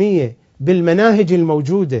العلمية بالمناهج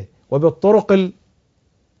الموجودة وبالطرق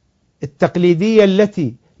التقليدية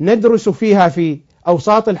التي ندرس فيها في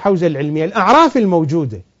أوساط الحوزة العلمية، الأعراف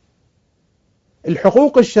الموجودة،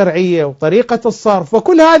 الحقوق الشرعية وطريقة الصرف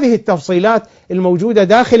وكل هذه التفصيلات الموجودة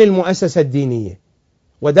داخل المؤسسة الدينية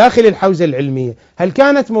وداخل الحوزة العلمية، هل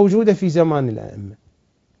كانت موجودة في زمان الأئمة؟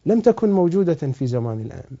 لم تكن موجودة في زمان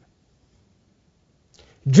الأئمة.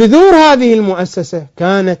 جذور هذه المؤسسة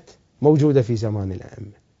كانت موجودة في زمان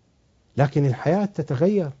الأئمة، لكن الحياة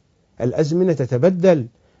تتغير، الأزمنة تتبدل،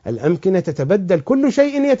 الأمكنة تتبدل، كل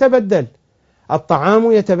شيء يتبدل،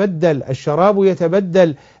 الطعام يتبدل، الشراب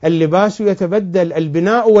يتبدل، اللباس يتبدل،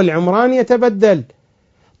 البناء والعمران يتبدل،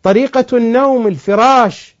 طريقة النوم،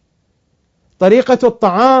 الفراش، طريقة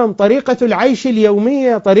الطعام، طريقة العيش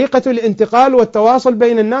اليومية، طريقة الانتقال والتواصل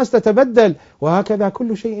بين الناس تتبدل، وهكذا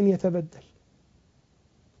كل شيء يتبدل،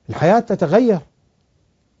 الحياة تتغير.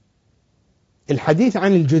 الحديث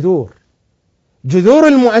عن الجذور، جذور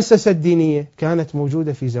المؤسسة الدينية كانت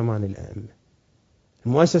موجودة في زمان الأئمة.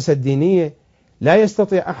 المؤسسة الدينية لا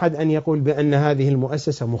يستطيع أحد أن يقول بأن هذه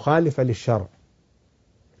المؤسسة مخالفة للشرع،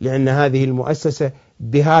 لأن هذه المؤسسة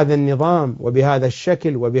بهذا النظام وبهذا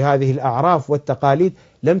الشكل وبهذه الأعراف والتقاليد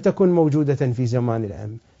لم تكن موجودة في زمان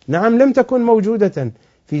الأئمة. نعم، لم تكن موجودة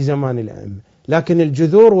في زمان الأئمة، لكن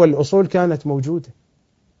الجذور والأصول كانت موجودة.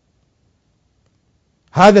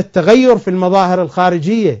 هذا التغير في المظاهر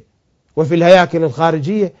الخارجية وفي الهياكل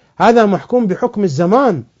الخارجية هذا محكوم بحكم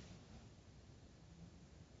الزمان.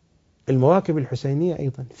 المواكب الحسينية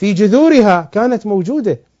أيضا في جذورها كانت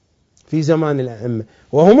موجودة في زمان الأئمة،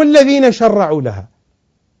 وهم الذين شرعوا لها،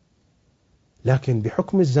 لكن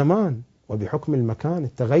بحكم الزمان وبحكم المكان،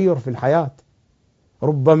 التغير في الحياة،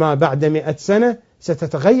 ربما بعد 100 سنة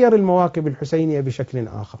ستتغير المواكب الحسينية بشكل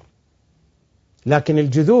آخر، لكن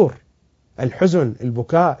الجذور، الحزن،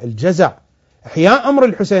 البكاء، الجزع، إحياء أمر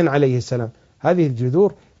الحسين عليه السلام، هذه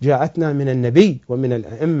الجذور جاءتنا من النبي ومن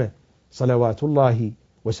الأئمة صلوات الله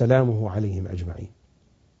وسلامه عليهم أجمعين.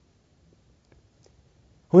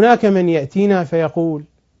 هناك من يأتينا فيقول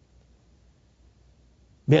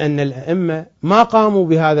بأن الأئمة ما قاموا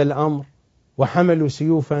بهذا الأمر وحملوا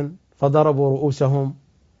سيوفا فضربوا رؤوسهم،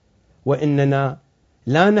 وإننا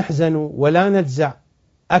لا نحزن ولا نجزع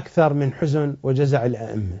أكثر من حزن وجزع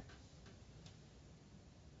الأئمة.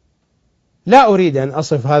 لا أريد أن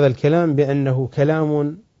أصف هذا الكلام بأنه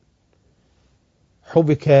كلام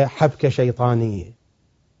حبك حبكة شيطانية،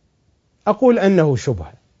 أقول أنه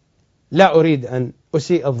شبهة، لا أريد أن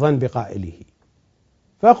أسيء الظن بقائله،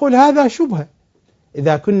 فأقول هذا شبهة.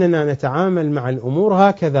 إذا كنا نتعامل مع الأمور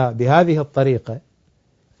هكذا بهذه الطريقة،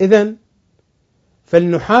 إذن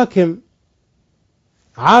فلنحاكم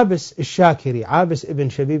عابس الشاكري، عابس ابن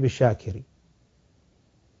شبيب الشاكري،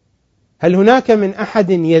 هل هناك من أحد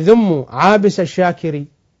يذم عابس الشاكري؟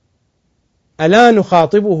 ألا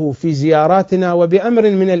نخاطبه في زياراتنا وبأمر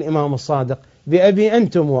من الإمام الصادق بأبي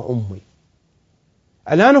أنتم وأمي؟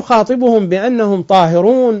 ألا نخاطبهم بأنهم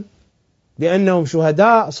طاهرون، بأنهم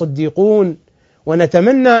شهداء صديقون،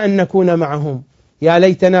 ونتمنى أن نكون معهم، يا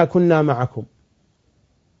ليتنا كنا معكم؟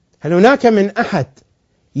 هل هناك من أحد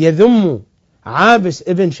يذم عابس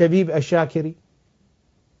ابن شبيب الشاكري؟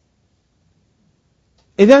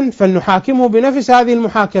 إذن فلنحاكمه بنفس هذه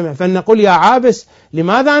المحاكمة، فلنقول يا عابس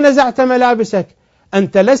لماذا نزعت ملابسك؟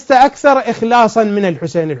 أنت لست أكثر إخلاصا من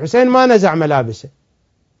الحسين، الحسين ما نزع ملابسه.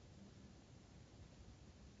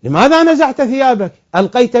 لماذا نزعت ثيابك؟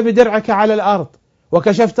 ألقيت بدرعك على الأرض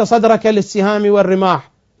وكشفت صدرك للسهام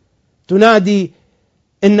والرماح تنادي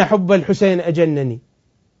إن حب الحسين أجنني،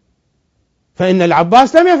 فإن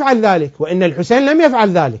العباس لم يفعل ذلك وإن الحسين لم يفعل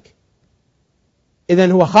ذلك.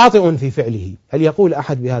 إذن هو خاطئ في فعله. هل يقول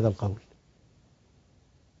أحد بهذا القول؟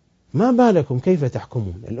 ما بالكم كيف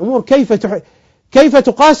تحكمون الأمور؟ كيف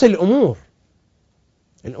تقاس الأمور؟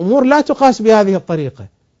 الأمور لا تقاس بهذه الطريقة.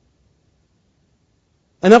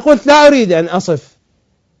 أنا قلت لا أريد أن أصف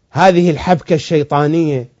هذه الحبكة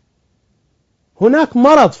الشيطانية، هناك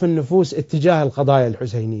مرض في النفوس اتجاه القضايا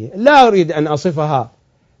الحسينية، لا أريد أن أصفها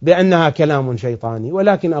بأنها كلام شيطاني،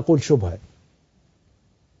 ولكن أقول شبهة.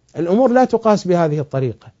 الأمور لا تقاس بهذه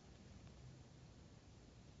الطريقة.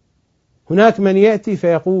 هناك من يأتي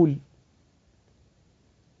فيقول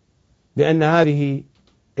بأن هذه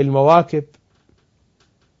المواكب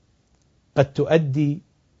قد تؤدي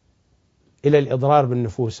إلى الإضرار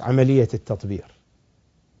بالنفوس، عملية التطبير.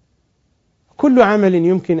 كل عمل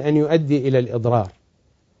يمكن أن يؤدي إلى الإضرار.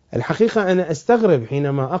 الحقيقة أنا أستغرب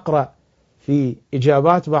حينما أقرأ في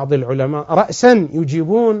إجابات بعض العلماء رأسا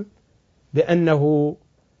يجيبون بأنه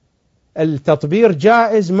التطبير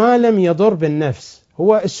جائز ما لم يضر بالنفس.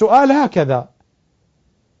 هو السؤال هكذا: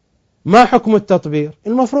 ما حكم التطبير؟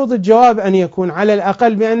 المفروض الجواب أن يكون على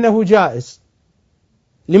الأقل بأنه جائز.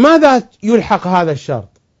 لماذا يلحق هذا الشرط؟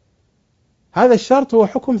 هذا الشرط هو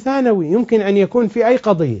حكم ثانوي، يمكن أن يكون في أي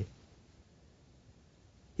قضية.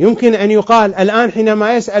 يمكن أن يقال الآن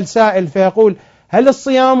حينما يسأل سائل فيقول هل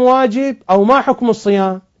الصيام واجب أو ما حكم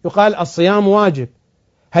الصيام؟ يقال الصيام واجب.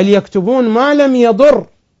 هل يكتبون ما لم يضر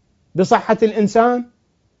بصحة الإنسان؟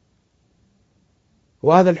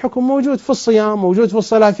 وهذا الحكم موجود في الصيام، موجود في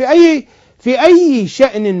الصلاة، في أي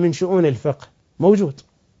شأن من شؤون الفقه موجود.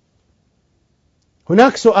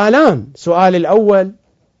 هناك سؤالان: السؤال الأول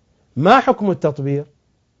ما حكم التطبير؟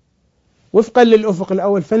 وفقا للأفق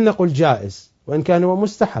الأول فلنقل جائز، وإن كان هو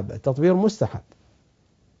مستحب، التطبير مستحب،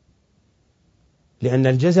 لأن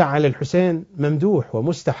الجزع على الحسين ممدوح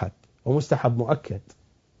ومستحب ومستحب مؤكد،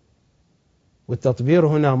 والتطبير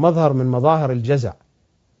هنا مظهر من مظاهر الجزع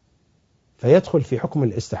فيدخل في حكم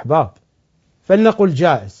الاستحباب، فلنقل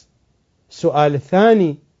جائز. السؤال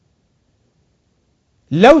الثاني: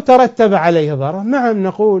 لو ترتب عليه ضرر، نعم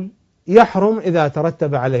نقول يحرم إذا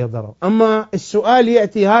ترتب عليه ضرر. أما السؤال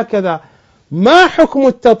يأتي هكذا: ما حكم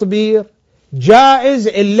التطبير؟ جائز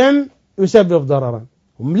إن لم يسبب ضررا.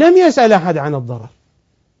 لم يسأل أحد عن الضرر.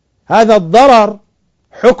 هذا الضرر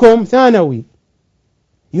حكم ثانوي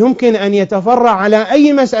يمكن أن يتفرع على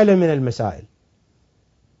أي مسألة من المسائل،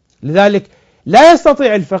 لذلك لا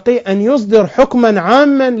يستطيع الفقيه أن يصدر حكما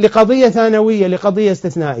عاما لقضية ثانوية، لقضية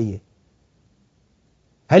استثنائية.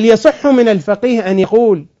 هل يصح من الفقيه أن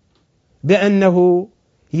يقول بأنه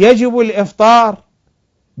يجب الإفطار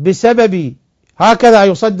بسبب، هكذا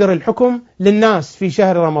يصدر الحكم للناس في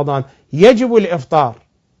شهر رمضان، يجب الإفطار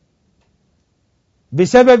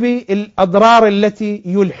بسبب الأضرار التي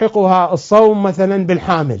يلحقها الصوم مثلا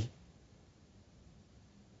بالحامل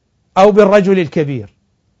أو بالرجل الكبير؟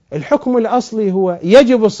 الحكم الأصلي هو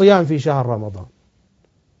يجب الصيام في شهر رمضان.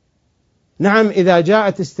 نعم إذا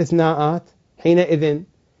جاءت استثناءات حينئذ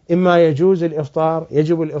إما يجوز الإفطار،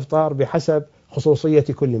 يجب الإفطار بحسب خصوصية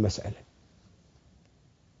كل مسألة.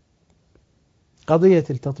 قضية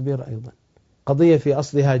التطبير أيضا قضية في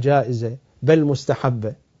أصلها جائزة بل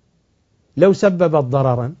مستحبة، لو سببت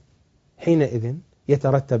ضررا حينئذ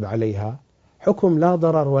يترتب عليها حكم لا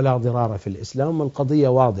ضرر ولا ضرار في الإسلام، والقضية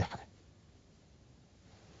واضحة.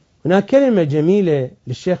 هناك كلمة جميلة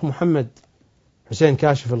للشيخ محمد حسين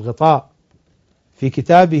كاشف الغطاء في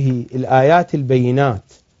كتابه الآيات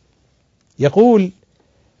البينات، يقول: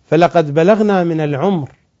 فلقد بلغنا من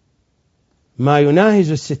العمر ما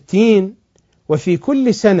يناهز 60، وفي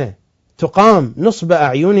كل سنة تقام نصب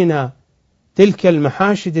أعيننا تلك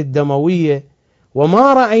المحاشد الدموية،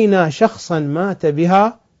 وما رأينا شخصا مات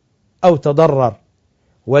بها أو تضرر،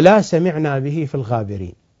 ولا سمعنا به في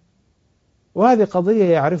الغابرين. وهذه قضية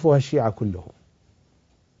يعرفها الشيعة كلهم،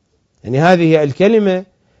 يعني هذه الكلمة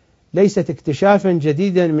ليست اكتشافا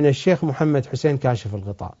جديدا من الشيخ محمد حسين كاشف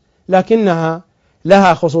الغطاء، لكنها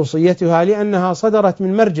لها خصوصيتها لأنها صدرت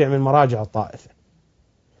من مرجع من مراجع الطائفة.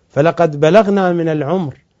 فلقد بلغنا من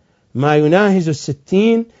العمر ما يناهز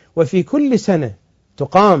 60، وفي كل سنة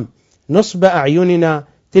تقام نصب أعيننا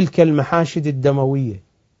تلك المحاشد الدموية،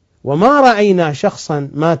 وما رأينا شخصا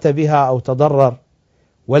مات بها أو تضرر،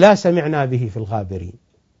 ولا سمعنا به في الغابرين.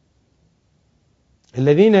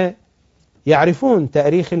 الذين يعرفون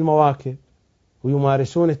تاريخ المواكب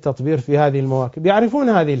ويمارسون التطبير في هذه المواكب يعرفون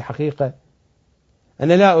هذه الحقيقة.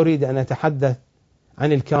 أنا لا أريد أن أتحدث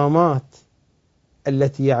عن الكرامات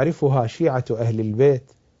التي يعرفها شيعة أهل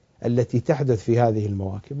البيت التي تحدث في هذه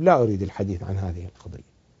المواكب، لا أريد الحديث عن هذه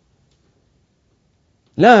القضية،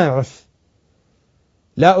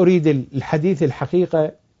 لا أريد الحديث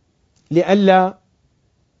الحقيقة لئلا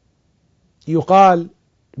يقال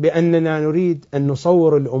بأننا نريد أن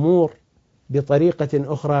نصور الأمور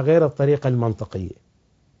بطريقة أخرى غير الطريقة المنطقية.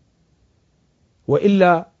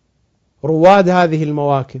 وإلا رواد هذه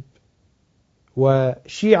المواكب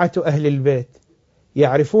وشيعة أهل البيت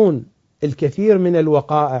يعرفون الكثير من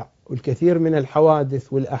الوقائع والكثير من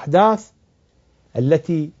الحوادث والأحداث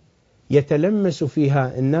التي يتلمس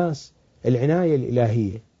فيها الناس العناية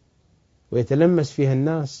الإلهية، ويتلمس فيها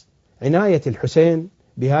الناس عناية الحسين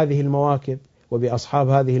بهذه المواكب وبأصحاب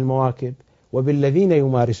هذه المواكب وبالذين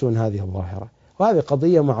يمارسون هذه الظاهرة. وهذه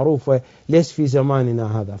قضية معروفة ليس في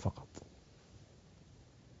زماننا هذا فقط.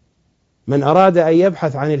 من أراد أن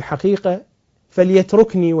يبحث عن الحقيقة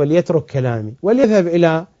فليتركني وليترك كلامي وليذهب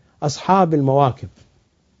إلى أصحاب المواكب،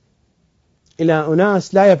 إلى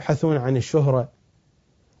أناس لا يبحثون عن الشهرة،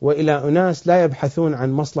 وإلى أناس لا يبحثون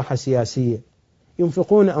عن مصلحة سياسية،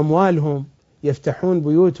 ينفقون أموالهم، يفتحون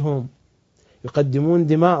بيوتهم، يقدمون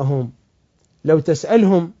دماءهم. لو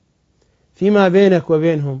تسألهم فيما بينك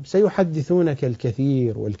وبينهم سيحدثونك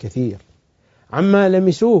الكثير والكثير عما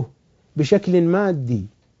لمسوه بشكل مادي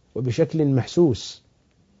وبشكل محسوس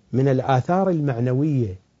من الآثار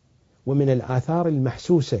المعنوية ومن الآثار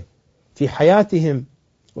المحسوسة في حياتهم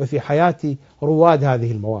وفي حياة رواد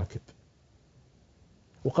هذه المواكب.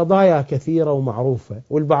 وقضايا كثيرة ومعروفة،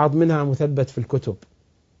 والبعض منها مثبت في الكتب.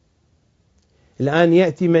 الآن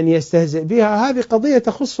يأتي من يستهزئ بها، هذه قضية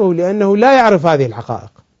تخصه لأنه لا يعرف هذه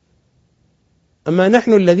الحقائق. أما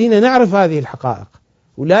نحن الذين نعرف هذه الحقائق،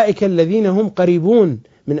 أولئك الذين هم قريبون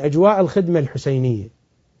من أجواء الخدمة الحسينية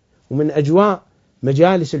ومن أجواء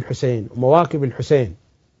مجالس الحسين ومواكب الحسين،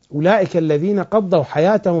 أولئك الذين قضوا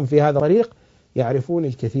حياتهم في هذا الطريق يعرفون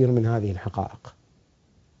الكثير من هذه الحقائق.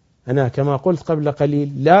 أنا كما قلت قبل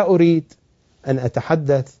قليل لا أريد أن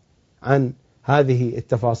أتحدث عن هذه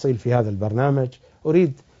التفاصيل في هذا البرنامج،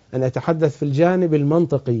 أريد أن أتحدث في الجانب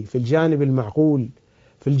المنطقي، في الجانب المعقول،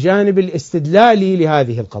 في الجانب الاستدلالي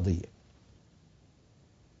لهذه القضية.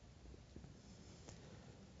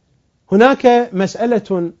 هناك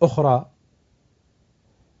مسألة أخرى،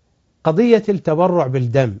 قضية التبرع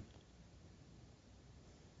بالدم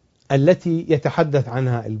التي يتحدث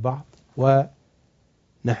عنها البعض،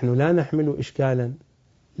 ونحن لا نحمل إشكالا،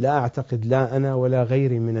 لا أعتقد لا أنا ولا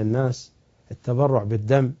غيري من الناس. التبرع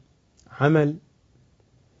بالدم عمل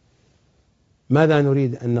ماذا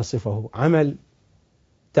نريد أن نصفه؟ عمل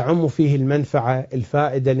تعم فيه المنفعة،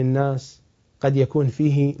 الفائدة للناس، قد يكون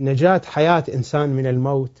فيه نجاة حياة إنسان من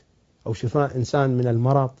الموت، أو شفاء إنسان من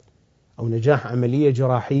المرض، أو نجاح عملية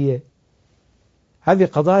جراحية. هذه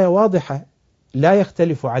قضايا واضحة لا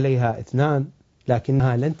يختلف عليها اثنان،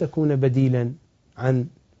 لكنها لن تكون بديلا عن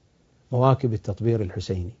مواكب التطبير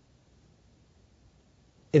الحسيني.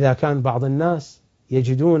 إذا كان بعض الناس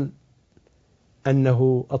يجدون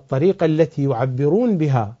أنه الطريقة التي يعبرون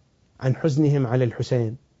بها عن حزنهم على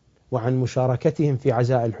الحسين وعن مشاركتهم في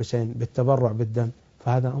عزاء الحسين بالتبرع بالدم،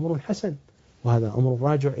 فهذا أمر حسن، وهذا أمر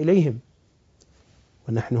راجع إليهم.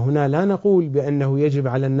 ونحن هنا لا نقول بأنه يجب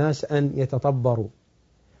على الناس أن يتطبروا،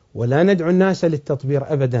 ولا ندعو الناس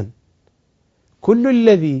للتطبير أبدا. كل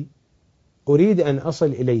الذي أريد أن أصل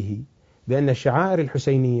إليه بأن الشعائر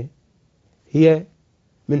الحسينية هي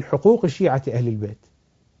من حقوق الشيعة أهل البيت،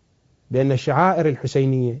 بأن الشعائر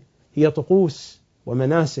الحسينية هي طقوس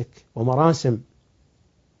ومناسك ومراسم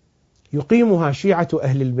يقيمها شيعة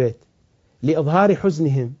أهل البيت لإظهار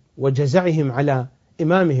حزنهم وجزعهم على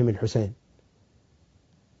إمامهم الحسين.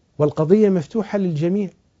 والقضية مفتوحة للجميع.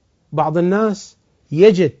 بعض الناس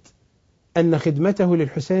يجد أن خدمته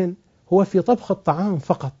للحسين هو في طبخ الطعام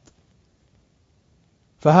فقط،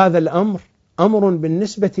 فهذا الأمر أمر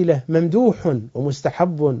بالنسبة له ممدوح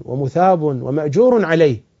ومستحب ومثاب ومأجور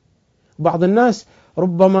عليه. بعض الناس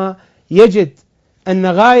ربما يجد أن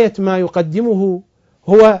غاية ما يقدمه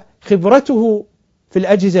هو خبرته في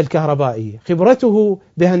الأجهزة الكهربائية، خبرته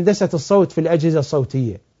بهندسة الصوت في الأجهزة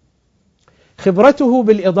الصوتية، خبرته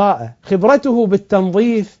بالإضاءة، خبرته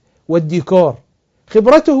بالتنظيف والديكور،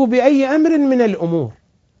 خبرته بأي أمر من الأمور.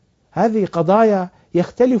 هذه قضايا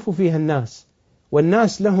يختلف فيها الناس،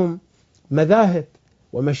 والناس لهم مذاهب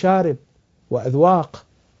ومشارب وأذواق،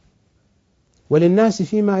 وللناس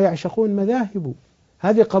فيما يعشقون مذاهب.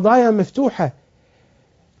 هذه قضايا مفتوحة.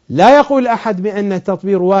 لا يقول أحد بأن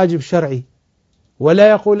التطبير واجب شرعي، ولا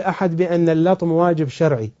يقول أحد بأن اللطم واجب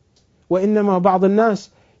شرعي، وإنما بعض الناس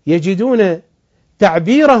يجدون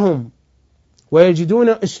تعبيرهم ويجدون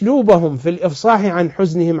أسلوبهم في الإفصاح عن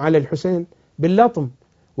حزنهم على الحسين باللطم،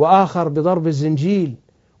 وآخر بضرب الزنجيل،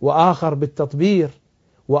 وآخر بالتطبير،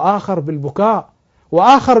 وآخر بالبكاء،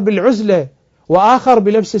 وآخر بالعزلة، وآخر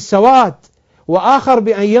بلبس السواد، وآخر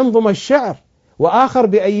بأن ينظم الشعر، وآخر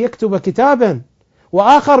بأن يكتب كتابا،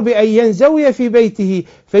 وآخر بأن ينزوي في بيته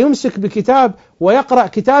فيمسك بكتاب ويقرأ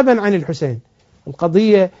كتابا عن الحسين.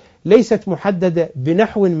 القضية ليست محددة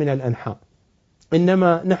بنحو من الأنحاء،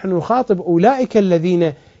 إنما نحن نخاطب أولئك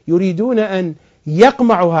الذين يريدون أن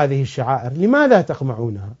يقمعوا هذه الشعائر. لماذا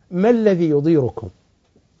تقمعونها؟ ما الذي يضيركم؟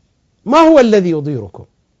 ما هو الذي يضيركم؟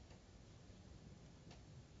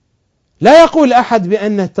 لا يقول أحد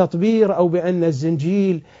بأن التطبير أو بأن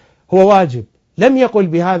الزنجيل هو واجب، لم يقل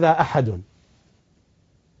بهذا أحد،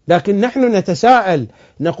 لكن نحن نتساءل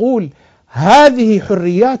نقول هذه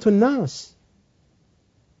حريات الناس،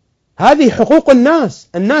 هذه حقوق الناس،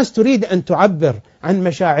 الناس تريد أن تعبر عن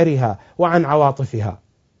مشاعرها وعن عواطفها.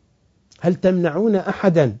 هل تمنعون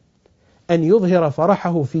أحدا أن يظهر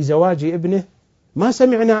فرحه في زواج ابنه؟ ما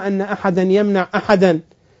سمعنا أن أحدا يمنع أحدا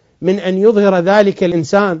من أن يظهر ذلك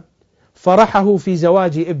الإنسان فرحه في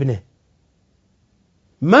زواج ابنه.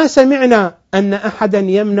 ما سمعنا أن أحدا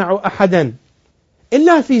يمنع أحدا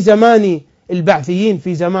إلا في زمان البعثيين،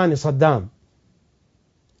 في زمان صدام،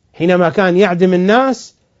 حينما كان يعدم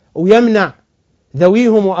الناس ويمنع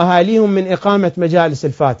ذويهم وأهاليهم من إقامة مجالس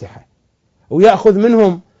الفاتحة، ويأخذ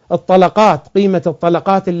منهم الطلقات، قيمة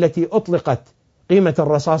الطلقات التي أطلقت، قيمة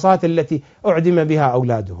الرصاصات التي أعدم بها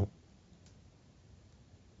أولادهم.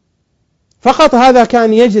 فقط هذا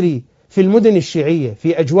كان يجري في المدن الشيعية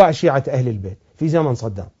في أجواء شيعة أهل البيت في زمن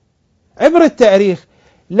صدام. عبر التاريخ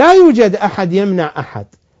لا يوجد أحد يمنع أحد.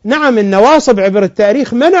 نعم، النواصب عبر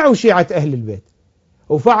التاريخ منعوا شيعة أهل البيت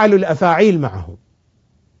وفعلوا الأفاعيل معهم،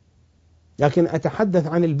 لكن أتحدث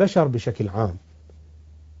عن البشر بشكل عام.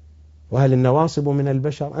 وهل النواصب من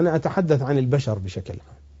البشر؟ أنا أتحدث عن البشر بشكل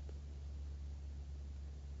عام.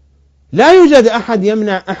 لا يوجد أحد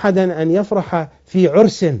يمنع أحدا أن يفرح في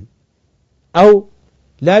عرس، أو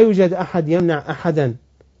لا يوجد أحد يمنع أحدا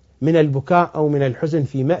من البكاء أو من الحزن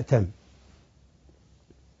في مأتم.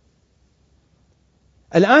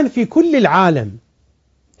 الآن في كل العالم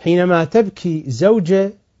حينما تبكي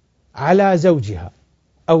زوجة على زوجها،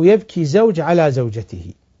 أو يبكي زوج على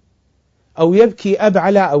زوجته، أو يبكي أب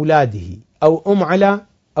على أولاده، أو أم على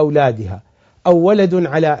أولادها، أو ولد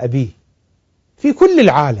على أبيه، في كل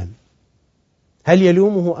العالم، هل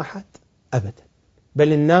يلومه أحد؟ أبدا،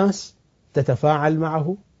 بل الناس تتفاعل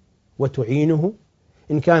معه وتعينه،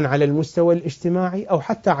 إن كان على المستوى الاجتماعي أو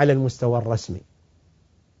حتى على المستوى الرسمي.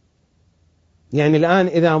 يعني الآن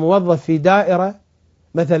إذا موظف في دائرة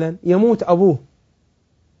مثلا يموت أبوه،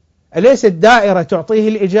 أليس الدائرة تعطيه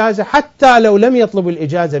الإجازة حتى لو لم يطلب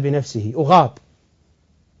الإجازة بنفسه وغاب؟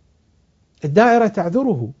 الدائرة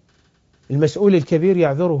تعذره، المسؤول الكبير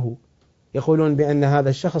يعذره، يقولون بأن هذا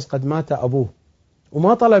الشخص قد مات أبوه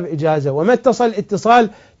وما طلب إجازة وما اتصال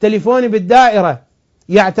تليفوني بالدائرة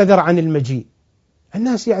يعتذر عن المجيء.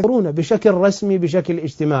 الناس يعذرون بشكل رسمي بشكل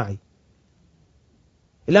اجتماعي.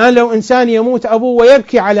 الآن لو إنسان يموت أبوه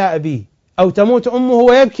ويبكي على أبيه، أو تموت أمه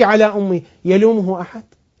ويبكي على أمه، يلومه أحد؟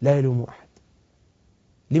 لا يلومه أحد.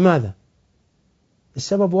 لماذا؟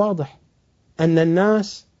 السبب واضح، أن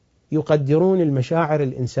الناس يقدرون المشاعر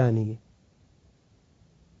الإنسانية.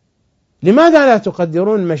 لماذا لا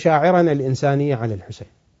تقدرون مشاعرنا الإنسانية على الحسين؟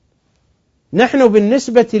 نحن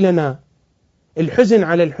بالنسبة لنا الحزن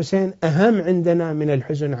على الحسين أهم عندنا من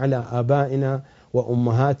الحزن على آبائنا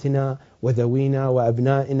وأمهاتنا وذوينا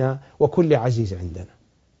وأبنائنا وكل عزيز عندنا.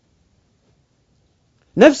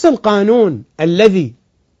 نفس القانون الذي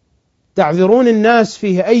تعذرون الناس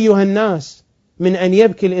فيه أيها الناس من أن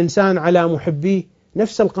يبكي الإنسان على محبيه،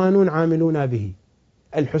 نفس القانون عاملون به.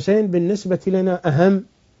 الحسين بالنسبة لنا أهم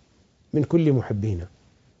من كل محبينا.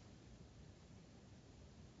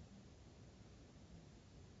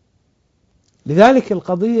 لذلك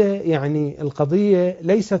القضية القضية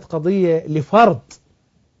ليست قضية لفرد،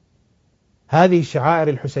 هذه شعائر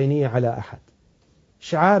الحسينية على أحد.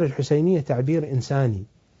 شعائر الحسينية تعبير إنساني،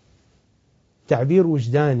 تعبير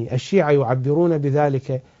وجداني. الشيعة يعبرون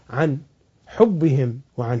بذلك عن حبهم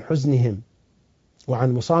وعن حزنهم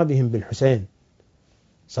وعن مصابهم بالحسين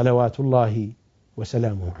صلوات الله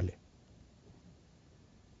وسلامه عليه.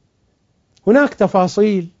 هناك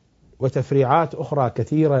تفاصيل وتفريعات أخرى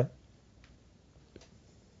كثيرة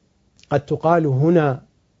قد تقال هنا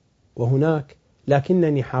وهناك،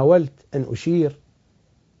 لكنني حاولت أن أشير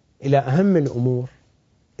إلى أهم الأمور،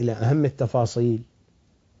 إلى أهم التفاصيل،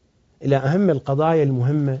 إلى أهم القضايا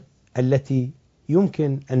المهمة التي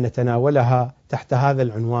يمكن أن نتناولها تحت هذا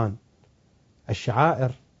العنوان: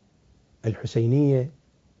 الشعائر الحسينية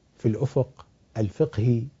في الأفق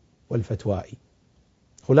الفقهي والفتوائي.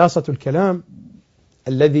 خلاصة الكلام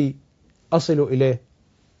الذي أصل إليه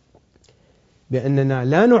بأننا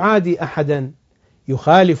لا نعادي أحدا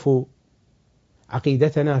يخالف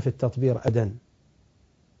عقيدتنا في التطبير أبدا،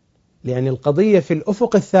 لأن القضية في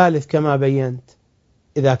الأفق الثالث كما بينت.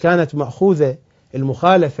 إذا كانت مأخوذة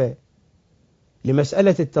المخالفة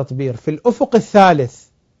لمسألة التطبير في الأفق الثالث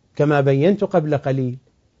كما بينت قبل قليل،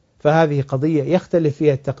 فهذه قضية يختلف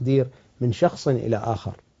فيها التقدير من شخص إلى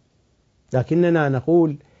آخر. لكننا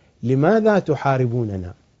نقول: لماذا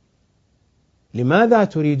تحاربوننا؟ لماذا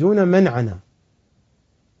تريدون منعنا؟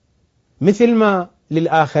 مثل ما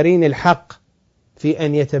للآخرين الحق في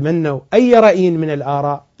أن يتمنوا أي رأي من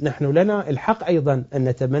الآراء، نحن لنا الحق أيضا أن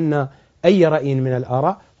نتمنى أي رأي من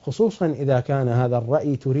الآراء، خصوصا إذا كان هذا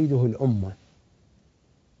الرأي تريده الأمة،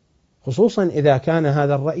 خصوصا إذا كان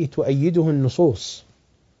هذا الرأي تؤيده النصوص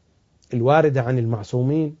الواردة عن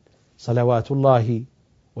المعصومين صلوات الله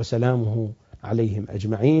وسلامه عليهم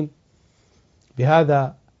أجمعين.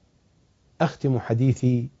 بهذا أختم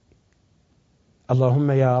حديثي.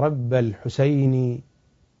 اللهم يا رب الحسين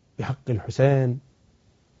بحق الحسين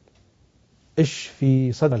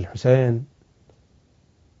اشفي صدر الحسين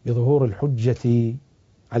بظهور الحجة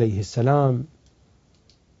عليه السلام.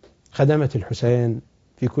 خدمة الحسين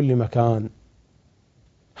في كل مكان،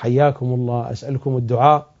 حياكم الله. أسألكم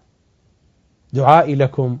الدعاء، دعائي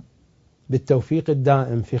لكم بالتوفيق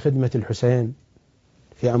الدائم في خدمة الحسين.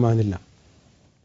 في أمان الله.